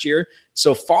last year.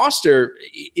 So Foster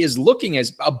is looking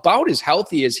about as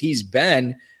healthy as he's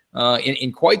been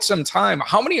in quite some time.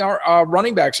 How many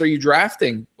running backs are you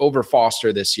drafting over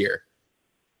Foster this year?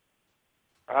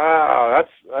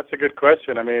 That's a good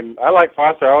question. I mean, I like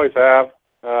Foster. I always have.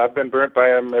 I've been burnt by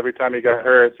him every time he got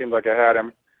hurt. It seems like I had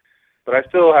him. But I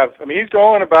still have – I mean, he's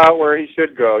going about where he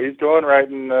should go. He's going right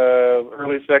in the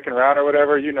early second round or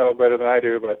whatever. You know better than I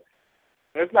do. But,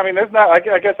 there's not –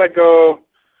 I guess I'd go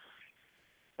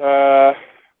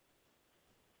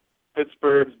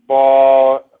Pittsburgh's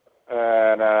Ball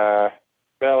and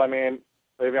Bell. I mean,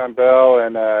 Le'Veon Bell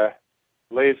and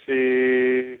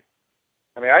Lacey.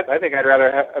 I mean, I think I'd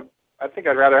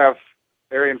rather have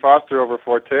Arian Foster over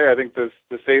Forte. I think the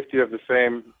safety of the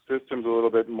same system's a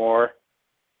little bit more.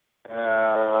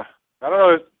 I don't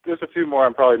know. There's a few more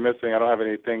I'm probably missing. I don't have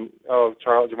anything. Oh,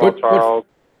 Jamal Charles.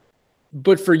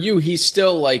 But for you, he's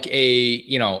still like a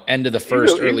end of the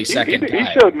first, early second guy.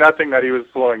 He showed nothing that he was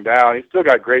slowing down. He's still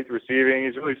got great receiving.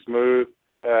 He's really smooth.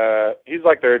 He's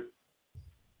like their.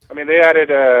 I mean, they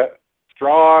added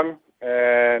Strong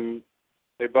and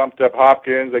they bumped up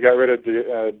Hopkins. They got rid of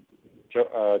the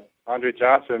Andre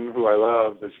Johnson, who I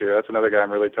love this year. That's another guy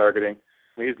I'm really targeting.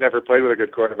 I mean, he's never played with a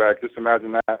good quarterback. Just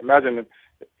imagine that. I mean,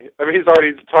 he's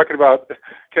already talking about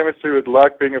chemistry with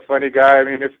Luck being a funny guy. I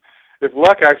mean, if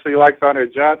Luck actually likes Andre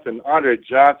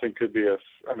Johnson could be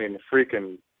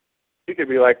he could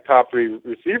be like top 3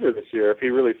 receiver this year if he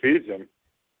really feeds him.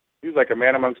 He's like a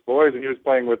man amongst boys, and he was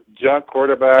playing with junk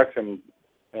quarterbacks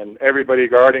and everybody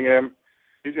guarding him.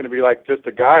 He's going to be like just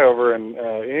a guy over in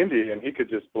Indy, and he could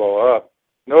just blow up.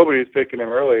 Nobody's picking him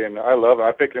early, and I love him.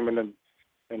 I pick him in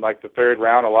like the 3rd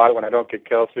round a lot when I don't get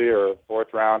Kelsey, or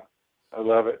 4th round. I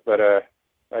love it, but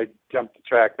I jumped the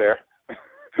track there.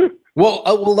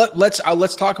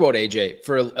 Let's talk about AJ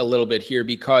for a little bit here,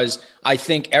 because I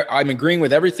think I'm agreeing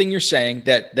with everything you're saying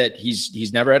that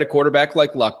he's never had a quarterback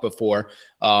like Luck before,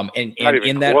 and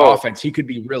in that offense he could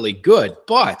be really good.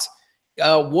 But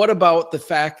what about the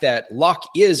fact that Luck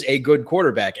is a good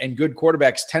quarterback, and good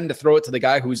quarterbacks tend to throw it to the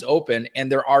guy who's open,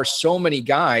 and there are so many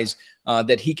guys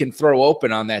that he can throw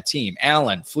open on that team?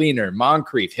 Allen, Fleener,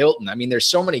 Moncrief, Hilton. I mean, there's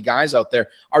so many guys out there.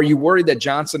 Are you worried that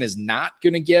Johnson is not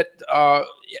going to get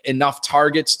enough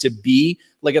targets to be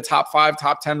like a top 5,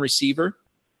 top 10 receiver?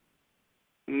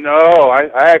 No, I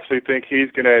actually think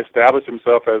he's going to establish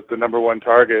himself as the number 1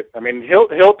 target. I mean,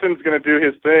 Hilton's going to do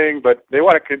his thing, but they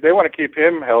want to keep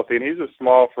him healthy, and he's a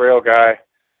small, frail guy.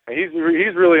 And he's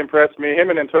really impressed me. Him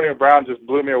and Antonio Brown just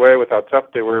blew me away with how tough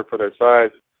they were for their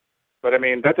size. But I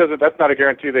mean, that's not a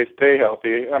guarantee they stay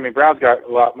healthy. I mean, Brown's got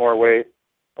a lot more weight,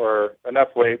 or enough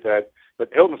weight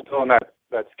but Hilton's still in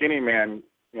that skinny man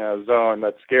zone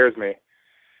that scares me.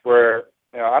 Where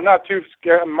I'm not too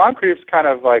scared. Moncrief's kind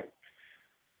of like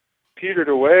petered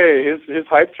away. His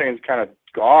hype train's kind of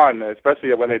gone,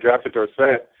 especially when they drafted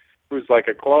Dorsett, who's like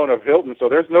a clone of Hilton. So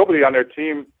there's nobody on their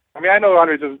team. I mean, I know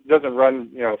Andre doesn't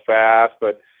run fast,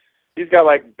 but he's got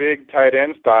like big tight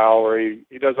end style where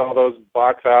he does all those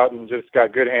box out and just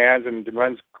got good hands and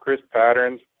runs crisp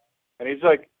patterns. And he's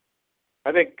like,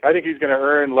 I think he's going to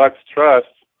earn Luck's trust.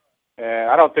 And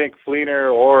I don't think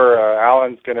Fleener or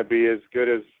Allen's going to be as good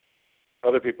as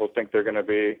other people think they're going to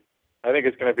be. I think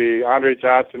it's going to be Andre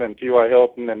Johnson and T.Y.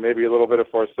 Hilton and maybe a little bit of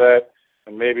Forsett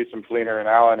and maybe some Fleener and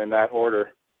Allen in that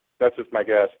order. That's just my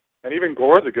guess. And even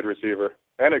Gore's a good receiver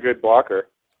and a good blocker.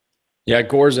 Yeah,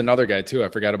 Gore's another guy too. I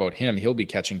forgot about him. He'll be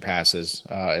catching passes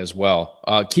as well.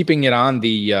 Keeping it on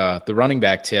the running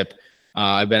back tip,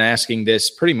 I've been asking this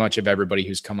pretty much of everybody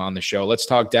who's come on the show. Let's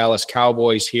talk Dallas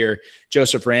Cowboys here.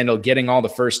 Joseph Randle getting all the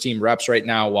first-team reps right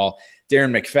now, while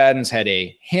Darren McFadden's had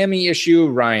a hammy issue,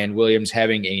 Ryan Williams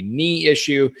having a knee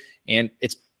issue, and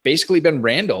it's basically been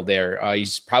Randle there.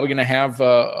 He's probably going to have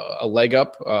a leg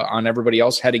up on everybody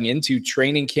else heading into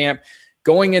training camp.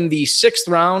 Going in the 6th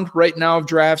round right now of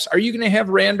drafts, are you going to have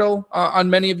Randle on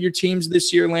many of your teams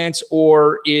this year, Lance,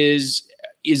 or is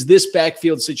this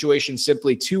backfield situation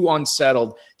simply too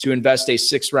unsettled to invest a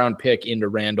 6th round pick into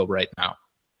Randle right now?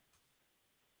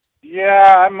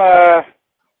 Yeah,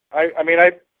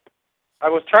 I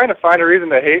was trying to find a reason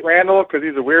to hate Randle because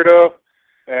he's a weirdo,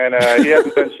 and he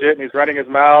hasn't done shit, and he's running his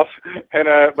mouth. And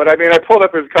but I mean, I pulled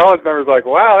up his college numbers, like,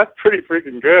 wow, that's pretty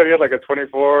freaking good. He had like a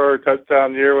 24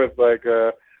 touchdown year with like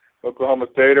Oklahoma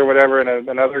State or whatever, and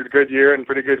another good year and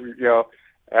pretty good,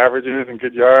 averages and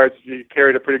good yards. He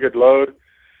carried a pretty good load.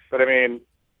 But I mean,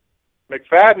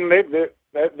 McFadden,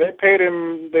 they paid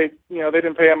him. They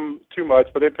didn't pay him too much,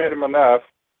 but they paid him enough.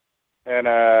 And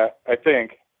I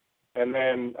think. And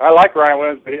then I like Ryan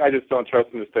Williams, but I just don't trust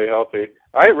him to stay healthy.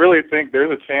 I really think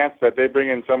there's a chance that they bring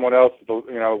in someone else,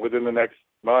 within the next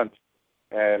month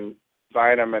and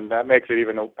sign him, and that makes it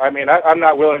even. I mean, I'm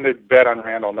not willing to bet on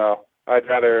Randall. No, I'd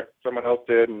rather someone else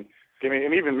did and give me.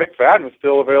 And even McFadden was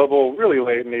still available really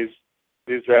late in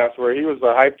these drafts, where he was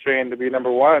the hype train to be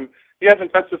number one. He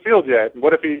hasn't touched the field yet.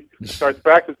 What if he starts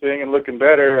practicing and looking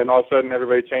better, and all of a sudden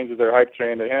everybody changes their hype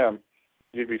train to him?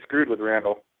 You'd be screwed with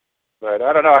Randall. But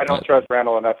I don't know. I don't trust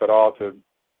Randall enough at all to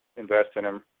invest in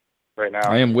him right now.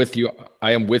 I am with you.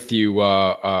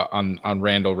 On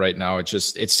Randall right now.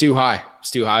 It's too high. It's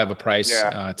too high of a price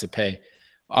to pay.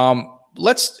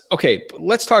 Let's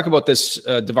talk about this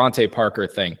Devontae Parker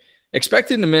thing.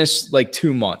 Expected to miss like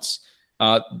 2 months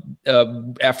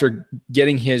after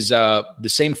getting his the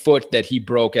same foot that he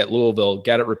broke at Louisville.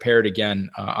 Got it repaired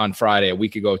again on Friday, a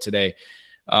week ago today.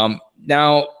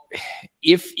 Now,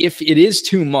 if it is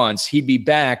 2 months, he'd be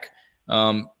back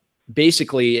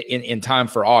basically in time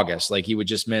for August. Like, he would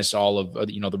just miss all of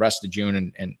the rest of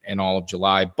June and all of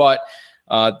July. But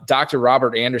Dr.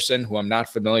 Robert Anderson, who I'm not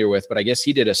familiar with, but I guess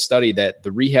he did a study that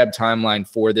the rehab timeline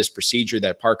for this procedure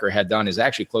that Parker had done is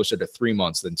actually closer to 3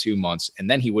 months than 2 months,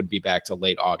 and then he would be back to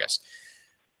late August.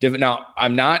 Now,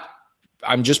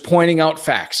 I'm just pointing out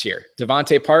facts here.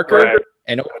 Devontae Parker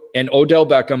and Odell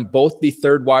Beckham, both the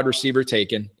third wide receiver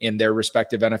taken in their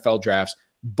respective NFL drafts,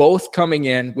 both coming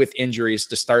in with injuries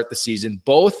to start the season,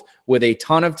 both with a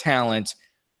ton of talent.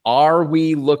 Are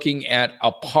we looking at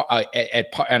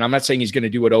and I'm not saying he's going to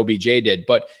do what OBJ did,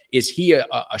 but is he a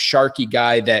Sharky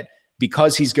guy that,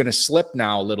 because he's going to slip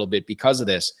now a little bit because of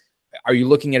this, are you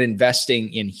looking at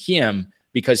investing in him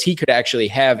because he could actually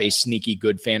have a sneaky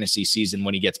good fantasy season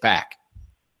when he gets back?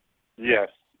 Yes,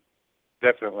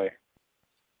 definitely.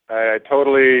 I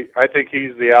think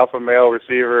he's the alpha male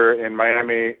receiver in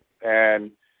Miami,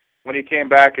 and when he came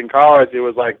back in college, it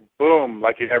was like boom,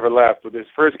 like he never left. But his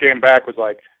first game back was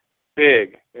like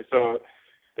big. And so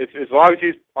it's, as long as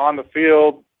he's on the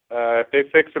field, if they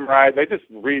fix him right, they just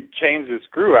changed his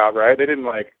screw out, right? They didn't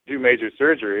like do major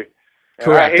surgery. And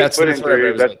correct. I hate foot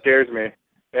injuries. That scares me.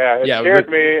 Yeah, it scares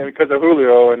me because of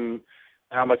Julio and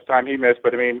how much time he missed.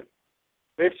 But I mean,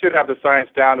 they should have the science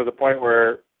down to the point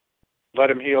where let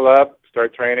him heal up,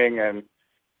 start training, and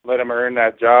let him earn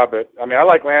that job. But I mean, I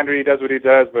like Landry. He does what he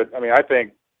does. But I mean, I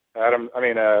think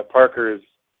Parker is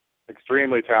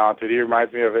extremely talented. He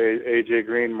reminds me of AJ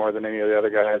Green more than any of the other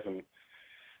guys, and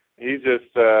he's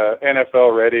just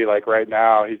NFL ready. Like right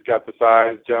now, he's got the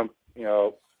size, jump,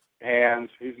 hands.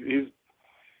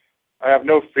 I have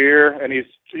no fear, and he's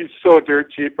so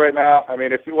dirt cheap right now. I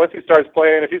mean, once he starts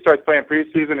playing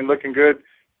preseason and looking good,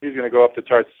 he's going to go up the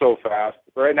charts so fast.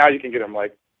 But right now, you can get him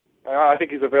I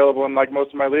think he's available in like most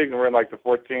of my leagues, and we're in like the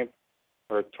 14th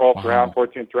or 12th round,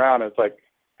 14th round. And it's like,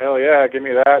 hell yeah, give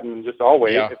me that, and I'll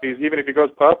wait. Yeah. Even if he goes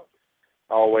pup,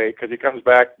 I'll wait because he comes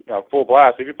back full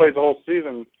blast. If he plays the whole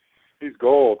season, he's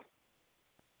gold.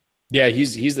 Yeah,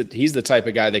 he's the type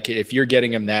of guy that if you're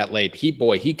getting him that late,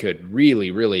 he could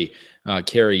really, really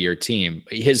carry your team.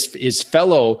 His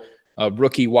fellow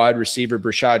rookie wide receiver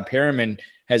Brashad Perriman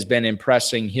has been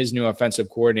impressing his new offensive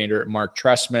coordinator, Mark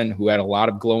Trestman, who had a lot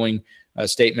of glowing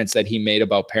statements that he made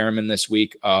about Perriman this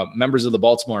week. Members of the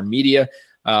Baltimore media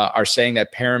are saying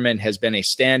that Perriman has been a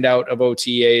standout of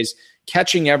OTAs,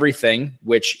 catching everything,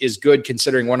 which is good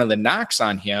considering one of the knocks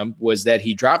on him was that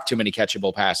he dropped too many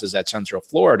catchable passes at Central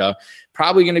Florida.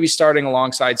 Probably going to be starting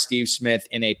alongside Steve Smith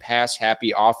in a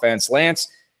pass-happy offense. Lance,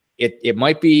 it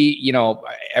might be,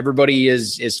 everybody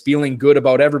is feeling good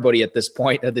about everybody at this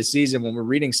point of the season when we're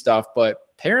reading stuff, but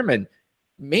Perriman,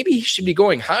 maybe he should be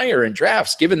going higher in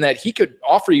drafts, given that he could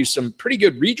offer you some pretty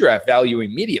good redraft value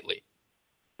immediately.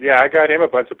 Yeah, I got him a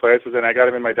bunch of places, and I got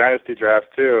him in my dynasty draft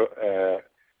too. There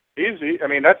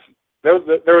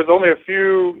was only a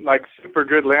few like super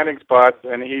good landing spots,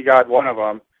 and he got one of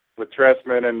them with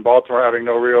Trestman and Baltimore having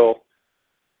no real.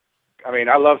 I mean,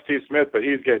 I love Steve Smith, but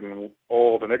he's getting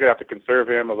old, and they're gonna have to conserve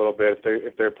him a little bit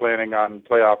if they're planning on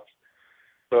playoffs.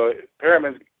 So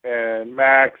Perriman and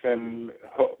Max and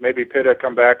maybe Pitta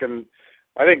come back, and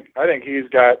I think he's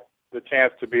got the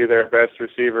chance to be their best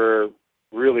receiver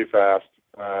really fast.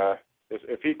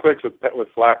 If he clicks with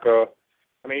Flacco,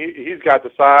 I mean, he's got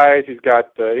the size.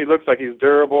 He looks like he's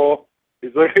durable. He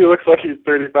looks like he's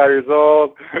 35 years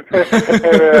old.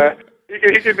 And,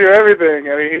 he can do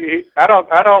everything. I mean,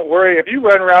 I don't worry if you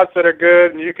run routes that are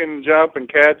good and you can jump and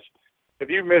catch. If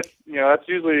you miss, that's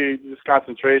usually just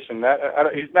concentration.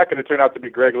 He's not going to turn out to be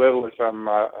Greg Little or something.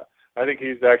 I think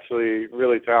he's actually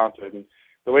really talented. And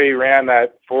the way he ran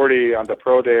that 40 on the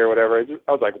pro day or whatever,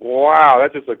 I was like, wow,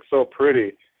 that just looks so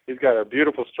pretty. He's got a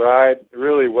beautiful stride,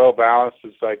 really well balanced.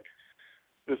 It's like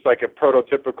a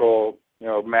prototypical,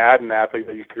 Madden athlete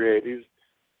that you create.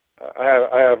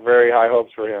 I have very high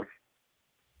hopes for him.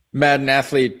 Madden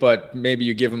athlete, but maybe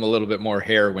you give him a little bit more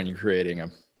hair when you're creating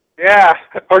him. Yeah,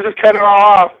 or just cut it all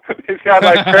off. He's got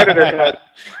like Predator head.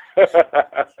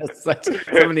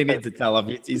 Somebody needs to tell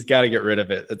him he's got to get rid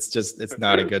of it. It's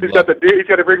not a good He's look. He's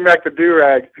got to bring back the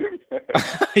do-rag.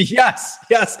 Yes,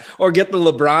 or get the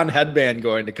LeBron headband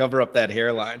going to cover up that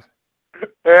hairline.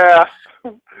 Yeah.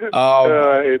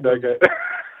 I hate that guy.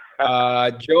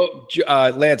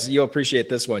 Lance, you'll appreciate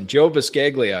this one. Joe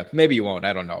Biscaglia, maybe you won't,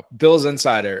 I don't know. Bill's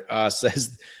Insider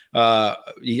says,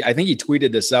 I think he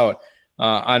tweeted this out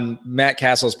on Matt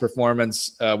Castle's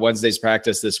performance Wednesday's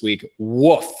practice this week.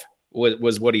 Woof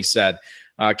was what he said.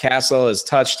 Castle is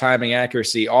touch, timing,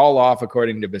 accuracy all off,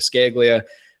 according to Biscaglia.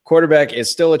 Quarterback is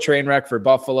still a train wreck for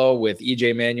Buffalo with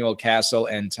EJ Manuel, Castle,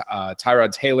 and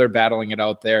Tyrod Taylor battling it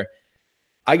out there.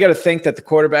 I got to think that the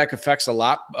quarterback affects a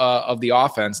lot of the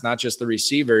offense, not just the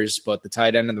receivers, but the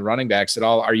tight end and the running backs at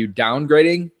all. Are you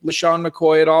downgrading LeSean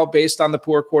McCoy at all based on the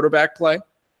poor quarterback play?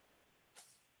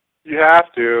 You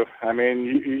have to. I mean,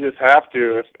 you just have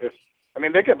to.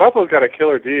 Buffalo's got a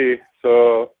killer D,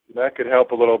 so that could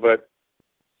help a little bit.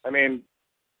 I mean,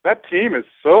 that team is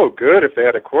so good if they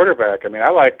had a quarterback. I mean, I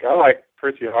like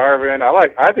Percy Harvin.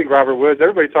 I think Robert Woods.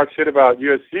 Everybody talks shit about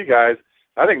USC guys.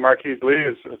 I think Marquise Lee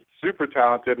is super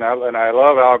talented, and I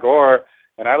love Al Gore,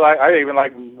 and I even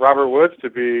like Robert Woods to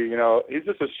be, he's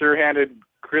just a sure-handed,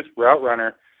 crisp route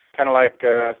runner, kind of like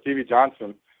Stevie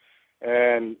Johnson.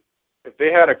 And if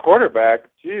they had a quarterback,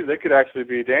 geez, they could actually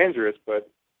be dangerous. But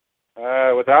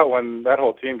without one, that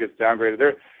whole team gets downgraded.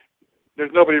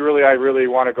 There's nobody I really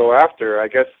want to go after. I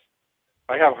guess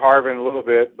I have Harvin a little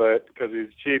bit, but because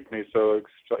he's cheap and he's so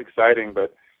exciting,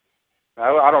 but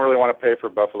I don't really want to pay for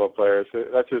Buffalo players.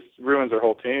 That just ruins their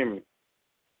whole team.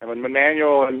 And when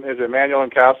Manuel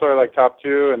and Castle are like top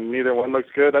two and neither one looks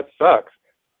good, that sucks.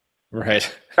 Right.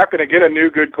 You're not going to get a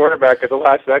new good quarterback at the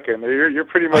last second. You're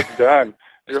pretty much done.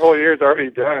 Your whole year's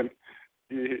already done.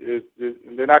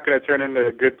 They're not going to turn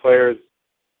into good players,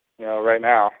 right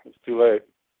now. It's too late.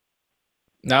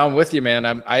 No, I'm with you,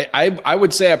 man. I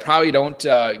would say I probably don't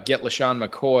get LeSean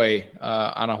McCoy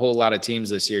on a whole lot of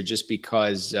teams this year just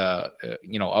because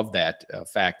of that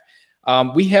fact.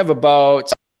 We have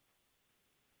about.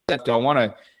 I want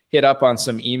to hit up on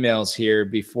some emails here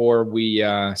before we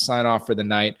sign off for the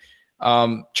night.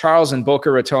 Charles in Boca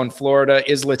Raton, Florida.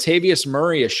 Is Latavius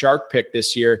Murray a shark pick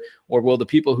this year, or will the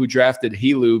people who drafted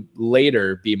Helu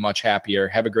later be much happier?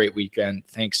 Have a great weekend.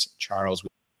 Thanks, Charles.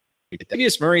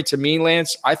 Latavius Murray, to me,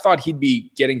 Lance, I thought he'd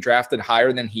be getting drafted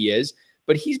higher than he is,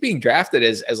 but he's being drafted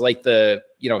as like the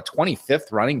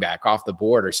 25th running back off the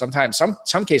board, or sometimes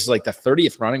some cases like the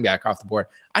 30th running back off the board.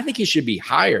 I think he should be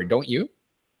higher, don't you?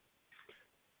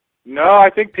 No, I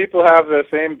think people have the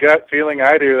same gut feeling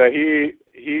I do, that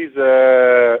he's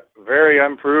very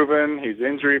unproven. He's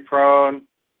injury prone.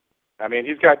 I mean,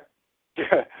 he's got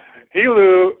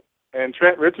Helu and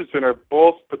Trent Richardson are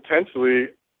both potentially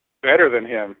better than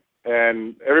him.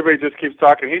 And everybody just keeps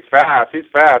talking, he's fast.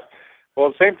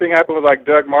 Well, the same thing happened with like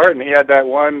Doug Martin. He had that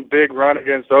one big run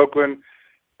against Oakland.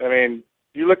 I mean,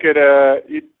 you look at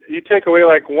you take away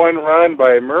like one run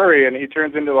by Murray, and he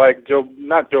turns into like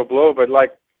not Joe Blow, but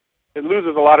like it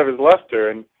loses a lot of his luster.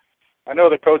 And I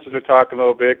know the coaches are talking a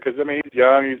little bit because he's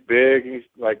young, he's big, he's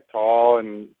like tall,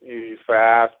 and he's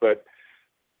fast, but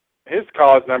his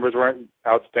college numbers weren't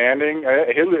outstanding.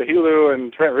 Helu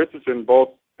and Trent Richardson both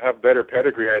have better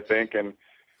pedigree, I think, and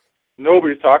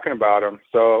nobody's talking about him.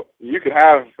 So you can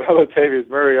have Latavius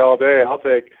Murray all day.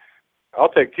 I'll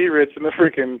take T-Rich in the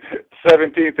freaking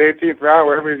 17th, 18th round,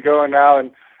 wherever he's going now.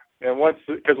 And once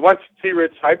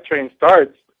T-Rich hype train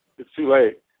starts, it's too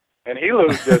late. And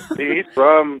Helu's he's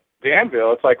from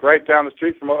Danville. It's like right down the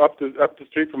street from up the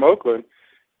street from Oakland.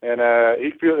 And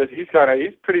he's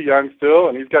pretty young still,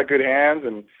 and he's got good hands,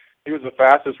 and he was the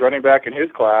fastest running back in his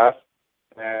class.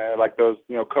 Like those,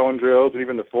 cone drills and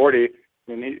even the 40.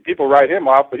 I mean, people write him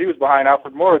off, but he was behind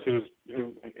Alfred Morris, who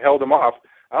held him off.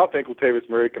 I don't think Latavius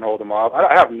Murray can hold him off.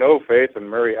 I have no faith in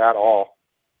Murray at all.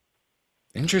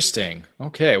 Interesting.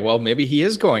 Okay, well, maybe he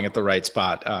is going at the right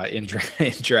spot in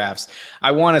drafts.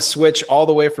 I want to switch all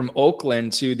the way from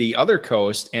Oakland to the other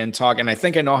coast and talk, and I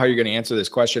think I know how you're going to answer this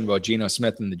question about Geno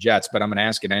Smith and the Jets, but I'm going to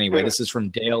ask it anyway. This is from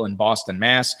Dale in Boston,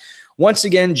 Mass. Once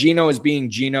again, Geno is being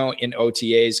Geno in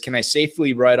OTAs. Can I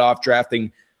safely write off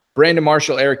drafting Brandon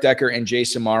Marshall, Eric Decker, and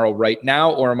Jason Morrow right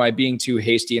now, or am I being too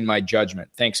hasty in my judgment?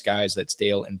 Thanks, guys. That's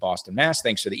Dale in Boston, Mass.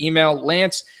 Thanks for the email.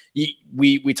 Lance,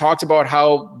 we talked about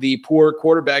how the poor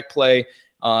quarterback play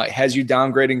has you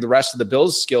downgrading the rest of the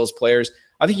Bills' skills players.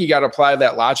 I think you got to apply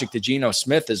that logic to Geno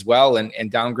Smith as well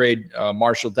and downgrade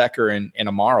Marshall, Decker, and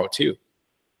Amaro too.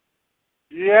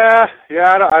 Yeah.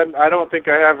 I don't think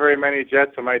I have very many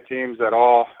Jets on my teams at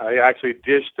all. I actually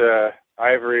dished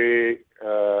Ivory.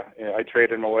 I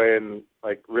traded him away in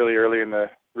like really early in the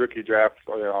rookie draft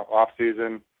or off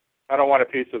season. I don't want a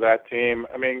piece of that team.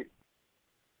 I mean,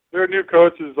 their new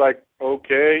coach is like,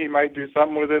 okay, he might do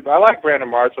something with it. But I like Brandon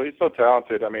Marshall. He's so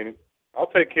talented. I mean, I'll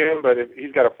take him, but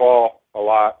he's got to fall a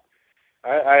lot.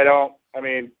 I don't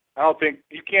think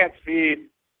you can't feed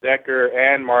Decker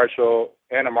and Marshall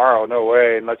and Amaro. No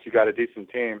way, unless you got a decent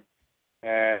team.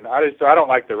 And I don't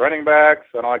like the running backs.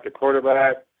 I don't like the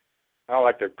quarterback. I don't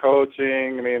like their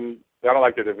coaching. I mean, I don't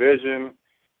like the division.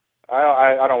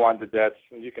 I don't want the Jets.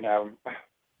 You can have them.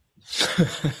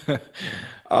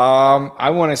 I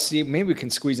want to see, maybe we can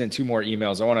squeeze in 2 more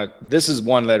emails. This is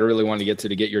one that I really want to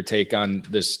get your take on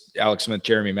this Alex Smith,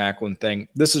 Jeremy Maclin thing.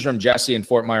 This is from Jesse in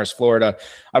Fort Myers, Florida.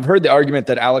 I've heard the argument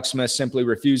that Alex Smith simply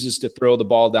refuses to throw the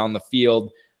ball down the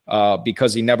field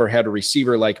because he never had a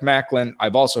receiver like Maclin.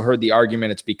 I've also heard the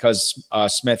argument it's because I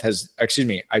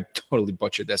totally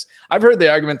butchered this. I've heard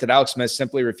the argument that Alex Smith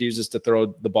simply refuses to throw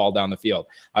the ball down the field.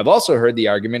 I've also heard the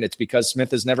argument it's because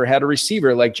Smith has never had a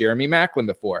receiver like Jeremy Maclin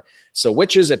before. So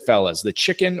which is it, fellas, the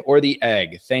chicken or the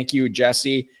egg? Thank you,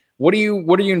 Jesse. What are you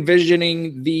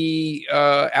envisioning the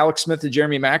Alex Smith to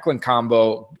Jeremy Maclin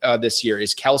combo this year?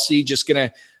 Is Kelsey just going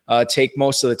to take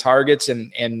most of the targets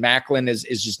and Maclin is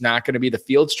just not going to be the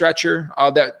field stretcher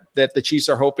that the Chiefs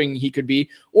are hoping he could be?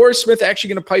 Or is Smith actually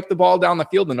going to pipe the ball down the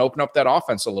field and open up that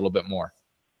offense a little bit more?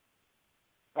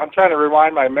 I'm trying to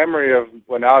rewind my memory of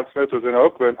when Alex Smith was in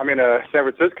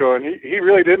San Francisco, and he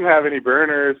really didn't have any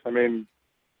burners. I mean,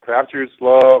 Crabtree was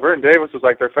slow. Vernon Davis was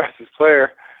like their fastest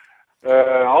player.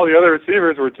 All the other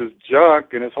receivers were just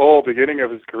junk in his whole beginning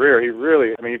of his career.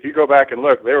 If you go back and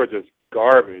look, they were just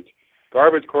garbage.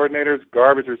 Garbage coordinators,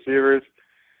 garbage receivers.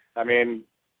 I mean,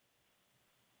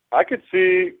 I could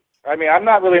see. I mean, I'm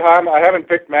not really high. I haven't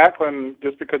picked Maclin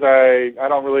just because I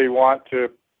don't really want to.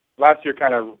 Last year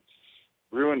kind of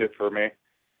ruined it for me.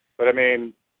 But I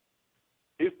mean,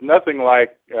 he's nothing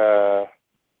like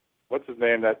what's his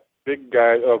name? That big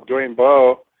guy, Dwayne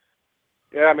Bowe.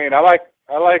 Yeah, I mean, I like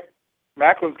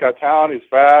Macklin's got talent. He's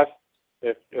fast.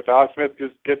 If Alex Smith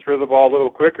just gets rid of the ball a little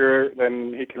quicker,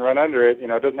 then he can run under it. It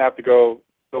doesn't have to go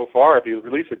so far if you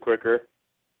release it quicker.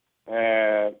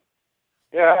 And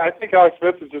yeah, I think Alex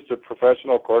Smith is just a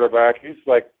professional quarterback. He's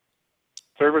like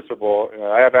serviceable.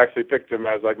 I have actually picked him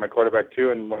as like my quarterback too.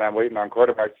 And when I'm waiting on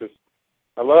quarterbacks,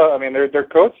 their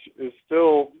coach is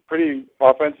still pretty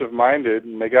offensive minded,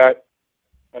 and they got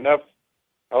enough.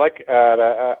 I like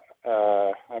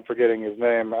I'm forgetting his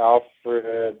name,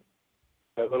 Alfred.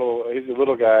 He's a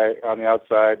little guy on the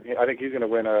outside. I think he's going to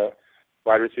win a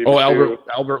wide receiver. Oh,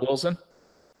 Albert Wilson?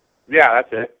 Yeah,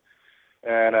 that's it.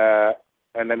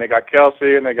 And then they got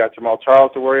Kelsey, and they got Jamal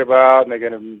Charles to worry about, and they're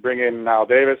going to bring in Al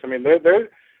Davis. I mean, they're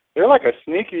like a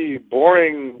sneaky,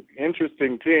 boring,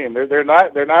 interesting team. They're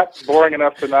not boring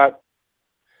enough to not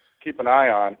keep an eye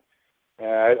on.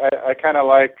 I kind of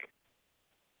like.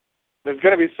 There's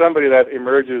going to be somebody that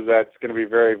emerges that's going to be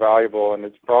very valuable, and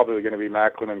it's probably going to be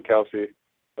Maclin and Kelsey,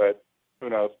 but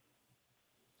who knows?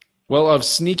 Well, of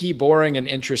sneaky, boring, and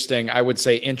interesting, I would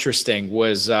say interesting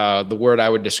was the word I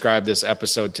would describe this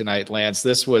episode tonight, Lance.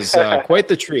 This was quite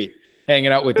the treat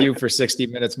hanging out with you for 60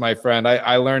 minutes, my friend.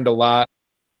 I learned a lot.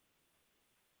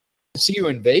 See you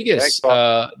in Vegas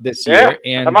this year.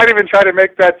 And I might even try to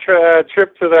make that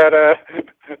trip to that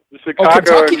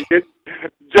Chicago and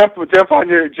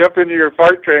jump into your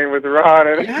fart train with Ron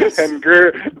and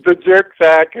the jerk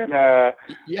sack and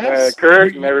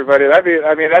Kurt and everybody.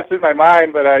 That's in my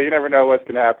mind, but you never know what's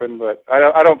gonna happen. But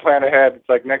I don't plan ahead. It's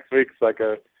like next week's like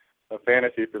a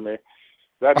fantasy for me.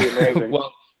 That'd be amazing.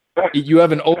 Well, you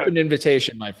have an open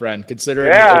invitation, my friend. Consider it.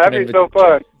 Yeah, that'd be so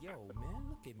fun.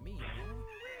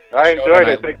 I enjoyed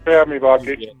it. Thanks for having me,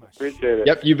 Balky. Appreciate it.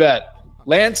 Yep, you bet.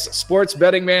 Lance, sports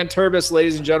betting man, Turbes,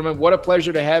 ladies and gentlemen, what a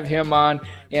pleasure to have him on.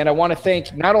 And I want to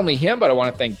thank not only him, but I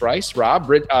want to thank Bryce, Rob,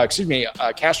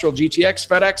 Castrol GTX,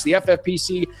 FedEx, the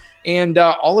FFPC, and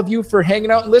all of you for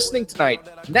hanging out and listening tonight.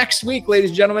 Next week,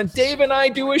 ladies and gentlemen, Dave and I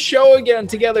do a show again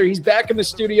together. He's back in the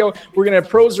studio. We're going to have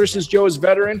Pros versus Joe's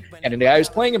veteran, and the guy who's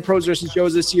playing in Pros versus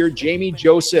Joe's this year, Jamie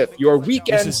Joseph. Your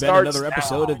weekend This has been another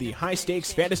episode of the High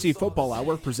Stakes Fantasy Football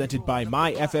Hour presented by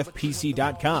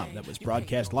MyFFPC.com that was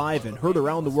broadcast live and heard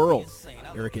around the world.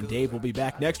 Eric and Dave will be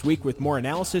back next week with more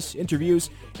analysis, interviews,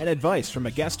 and advice from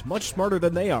a guest much smarter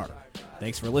than they are.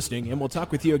 Thanks for listening, and we'll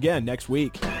talk with you again next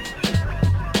week.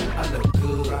 I look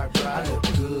good, I look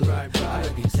good, I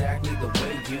look exactly the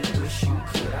way you wish you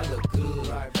could. I look good,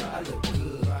 I look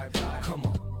good, come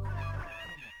on.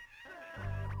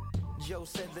 Joe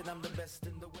said that I'm the best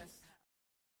in the West.